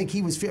Cousins. I think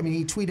he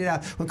tweeted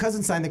out when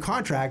Cousins signed the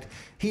contract,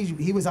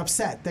 he was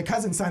upset that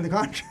Cousins signed the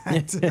contract.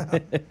 And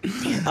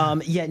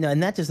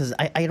that just is,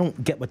 I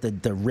don't get what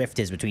the rift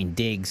is between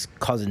Diggs,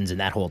 Cousins, and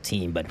that whole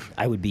team, but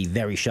I would be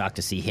very shocked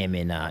to see him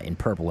in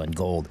purple and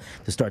gold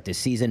to start this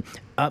season.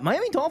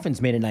 Miami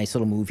Dolphins made a nice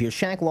little move here.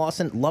 Shaq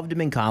Lawson, loved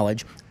him in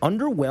college,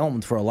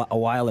 underwhelmed for a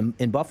while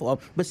in Buffalo,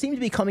 but seemed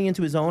to be coming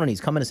into his own, and he's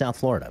coming to South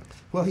Florida.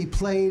 Well, he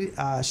played,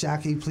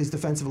 Shaq, he plays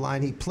defensive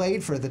line. He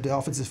played for the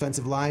Dolphins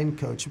defensive line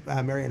coach,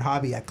 Marion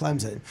Hobby at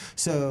Clemson.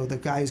 So the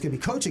guy who's going to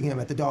be coaching him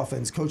at the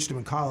Dolphins coached him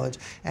in college.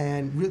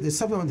 And there's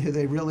someone who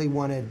they really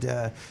wanted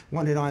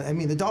on.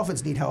 The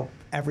Dolphins need help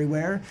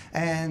everywhere,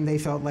 and they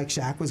felt like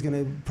Shaq was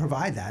going to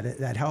provide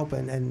that help.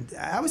 And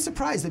I was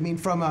surprised.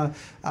 From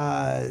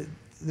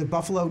the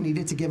Buffalo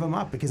needed to give him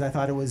up because I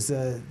thought it was,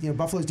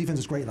 Buffalo's defense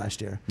was great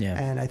last year. Yeah.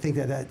 And I think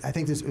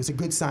it was a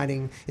good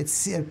signing. It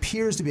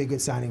appears to be a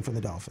good signing from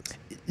the Dolphins.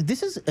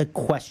 This is a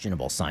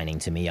questionable signing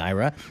to me,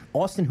 Ira.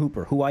 Austin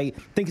Hooper, who I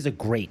think is a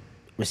great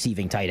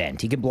receiving tight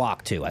end. He can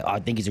block, too. I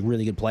think he's a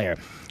really good player.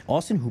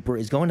 Austin Hooper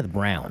is going to the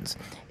Browns.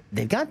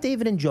 They've got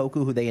David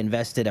Njoku, who they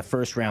invested a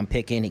first-round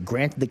pick in.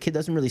 Granted, the kid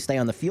doesn't really stay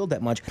on the field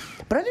that much,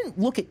 but I didn't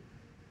look at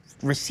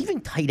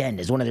receiving tight end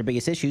as one of their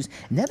biggest issues.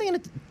 Now they're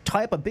going to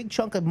tie up a big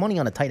chunk of money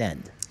on a tight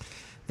end.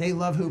 They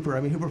love Hooper.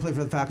 I mean, Hooper played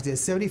for the Falcons. He had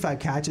 75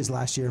 catches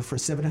last year for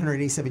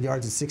 787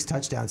 yards and 6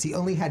 touchdowns. He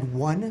only had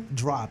 1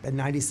 drop and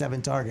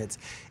 97 targets.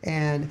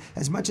 And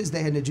as much as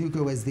they had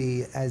Njoku as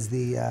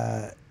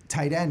the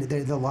tight end,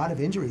 there's a lot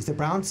of injuries. The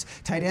Browns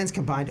tight ends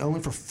combined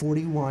only for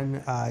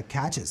 41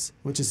 catches,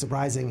 which is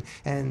surprising.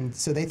 And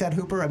so they thought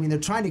Hooper. I mean, they're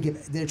trying to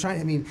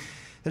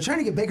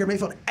get Baker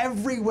Mayfield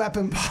every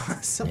weapon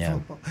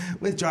possible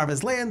with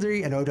Jarvis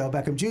Landry and Odell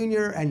Beckham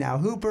Jr. and now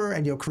Hooper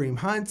and Kareem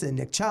Hunt and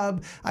Nick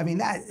Chubb. I mean,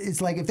 that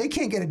it's like if they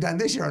can't get it done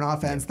this year on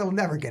offense, they'll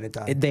never get it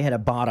done. They had a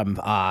bottom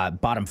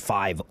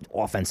 5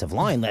 offensive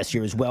line last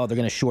year as well. They're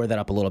going to shore that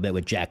up a little bit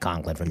with Jack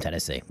Conklin from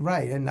Tennessee.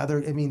 Right, and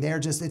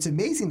it's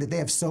amazing that they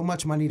have so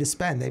much money to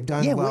spend. They've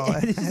done well.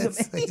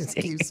 They just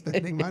keep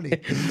spending money.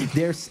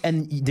 They're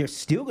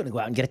still going to go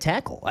out and get a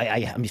tackle.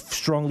 I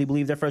strongly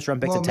believe their first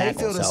round pick's a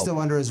tackle. Mayfield is still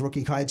under his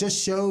rookie contract. It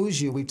just shows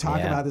you, we've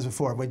talked about this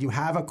before, when you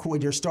have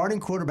your starting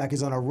quarterback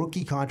is on a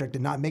rookie contract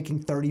and not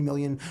making $30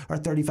 million or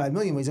 $35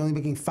 million, when he's only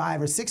making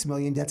 $5 or $6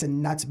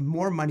 million, that's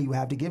more money you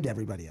have to give to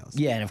everybody else.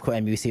 Yeah, and of course,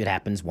 we see what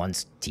happens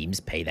once teams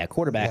pay that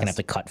quarterback and have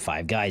to cut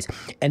 5 guys.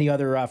 Any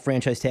other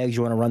franchise tags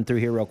you want to run through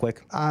here real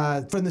quick?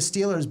 From the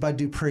Steelers, Bud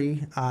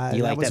Dupree.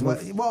 You like that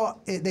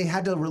move? They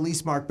had to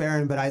release Mark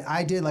Barron, but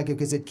I did like it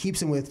because it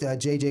keeps him with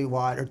J.J.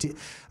 Watt or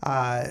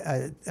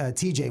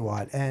T.J.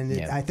 Watt, and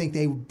I think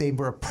they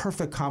were a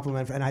perfect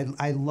complement. And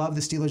I love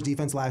the Steelers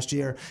defense last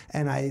year,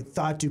 and I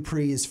thought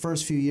Dupree, his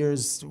first few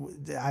years,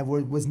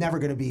 was never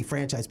going to be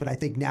franchised, but I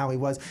think now he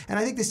was. And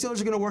I think the Steelers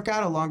are going to work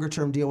out a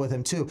longer-term deal with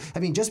him, too. I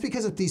mean, just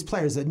because of these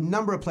players, a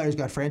number of players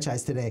got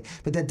franchised today,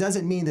 but that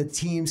doesn't mean that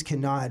teams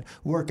cannot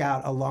work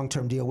out a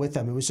long-term deal with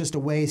them. It was just a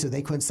way so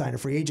they couldn't sign a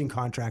free agent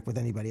contract with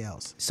anybody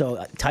else.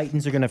 So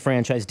Titans are going to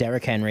franchise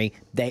Derrick Henry.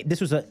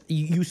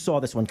 You saw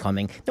this one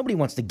coming. Nobody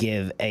wants to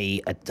give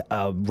a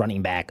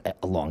running back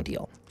a long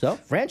deal. So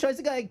franchise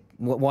the guy.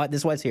 This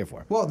is what it's here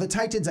for. Well, the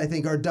Titans, I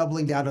think, are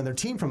doubling down on their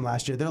team from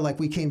last year. They're like,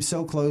 we came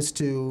so close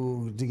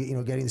to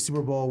getting the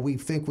Super Bowl. We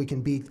think we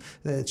can beat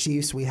the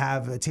Chiefs. We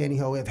have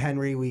Tannehill. We have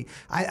Henry.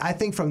 I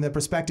think from the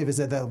perspective is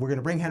that we're going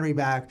to bring Henry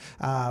back.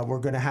 We're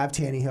going to have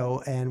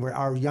Tannehill, and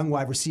our young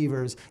wide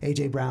receivers,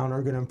 A.J. Brown,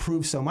 are going to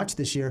improve so much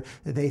this year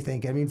that they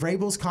think. I mean,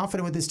 Vrabel's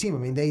confident with this team. I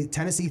mean,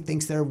 Tennessee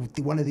thinks they're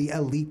one of the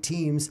elite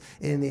teams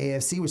in the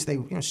AFC, which they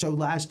showed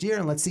last year.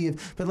 And let's see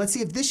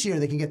if this year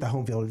they can get the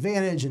home field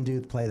advantage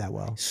and play that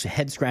well.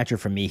 Head scratcher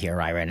for me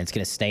here, Ira, and it's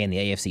going to stay in the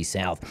AFC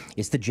South.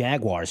 It's the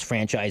Jaguars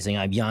franchising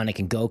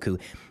Yannick Ngakoue.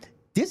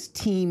 This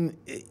team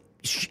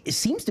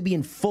seems to be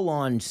in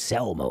full-on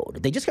sell mode.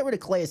 They just got rid of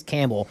Calais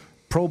Campbell,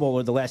 Pro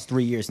Bowler the last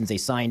 3 years since they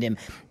signed him.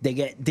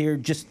 They're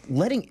just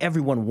letting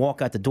everyone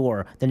walk out the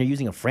door. Then they're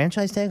using a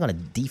franchise tag on a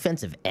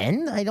defensive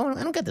end. I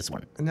don't get this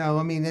one. No,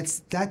 I mean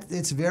it's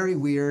very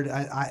weird.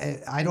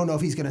 I don't know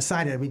if he's going to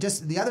sign it. I mean,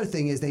 just the other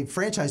thing is they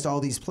franchised all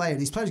these players.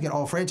 These players get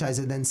all franchised,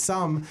 and then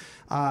some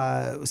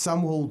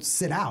will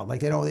sit out. Like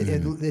they don't.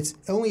 It's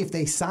only if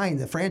they sign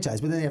the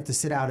franchise, but then they have to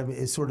sit out.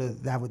 Is sort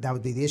of that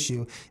would be the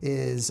issue.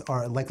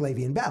 Like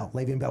Le'Veon Bell.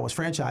 Le'Veon Bell was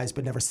franchised,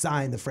 but never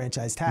signed the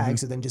franchise tag,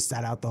 so then just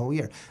sat out the whole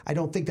year. I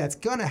don't think that's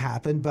going to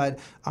happen, but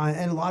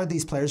and a lot of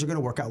these players are going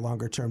to work out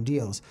longer term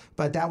deals.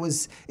 But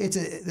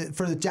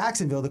for the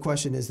Jacksonville, the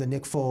question is the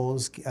Nick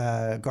Foles,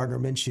 Gardner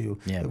Minshew.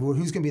 Yeah.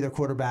 Who's going to be their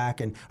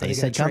quarterback? And they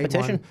said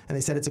competition, and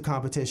they said it's a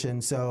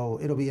competition, so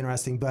it'll be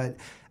interesting. But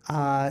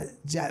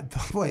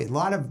boy, a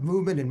lot of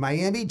movement in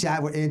Miami,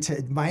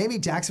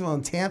 Jacksonville,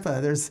 and Tampa.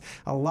 There's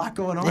a lot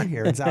going on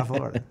here in South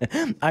Florida.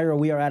 Ira,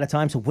 we are out of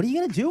time. So what are you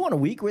going to do on a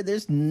week where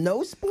there's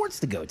no sports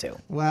to go to?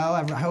 Well,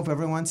 I hope I'm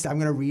going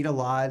to read a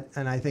lot,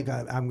 and I think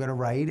I'm going to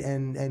write,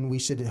 and we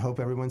should hope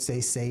everyone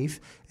stays safe.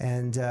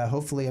 And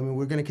hopefully,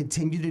 we're going to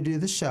continue to do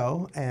the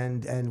show,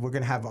 and we're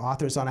going to have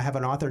authors on. I have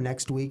an author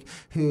next week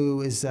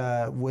who is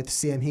with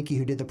Sam Hinkie,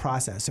 who did The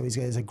Process. So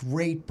he's a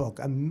great book,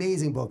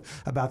 amazing book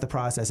about The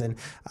Process. And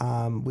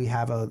we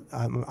have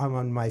I'm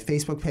on my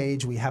Facebook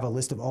page. We have a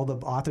list of all the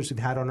authors we've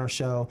had on our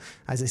show.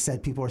 As I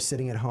said, people are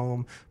sitting at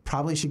home.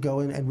 Probably should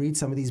go in and read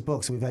some of these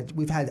books.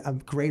 We've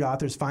had great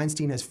authors.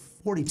 Feinstein has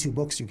 42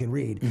 books you can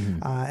read,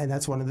 and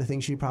that's one of the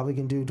things you probably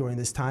can do during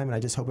this time. And I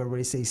just hope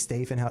everybody stays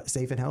safe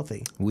and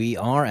healthy. We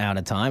are out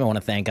of time. I want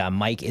to thank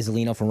Mike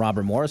Izzolino from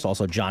Robert Morris,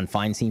 also John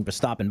Feinstein for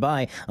stopping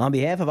by. On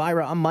behalf of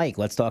Ira, I'm Mike.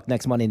 Let's talk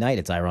next Monday night.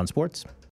 It's Ira on Sports.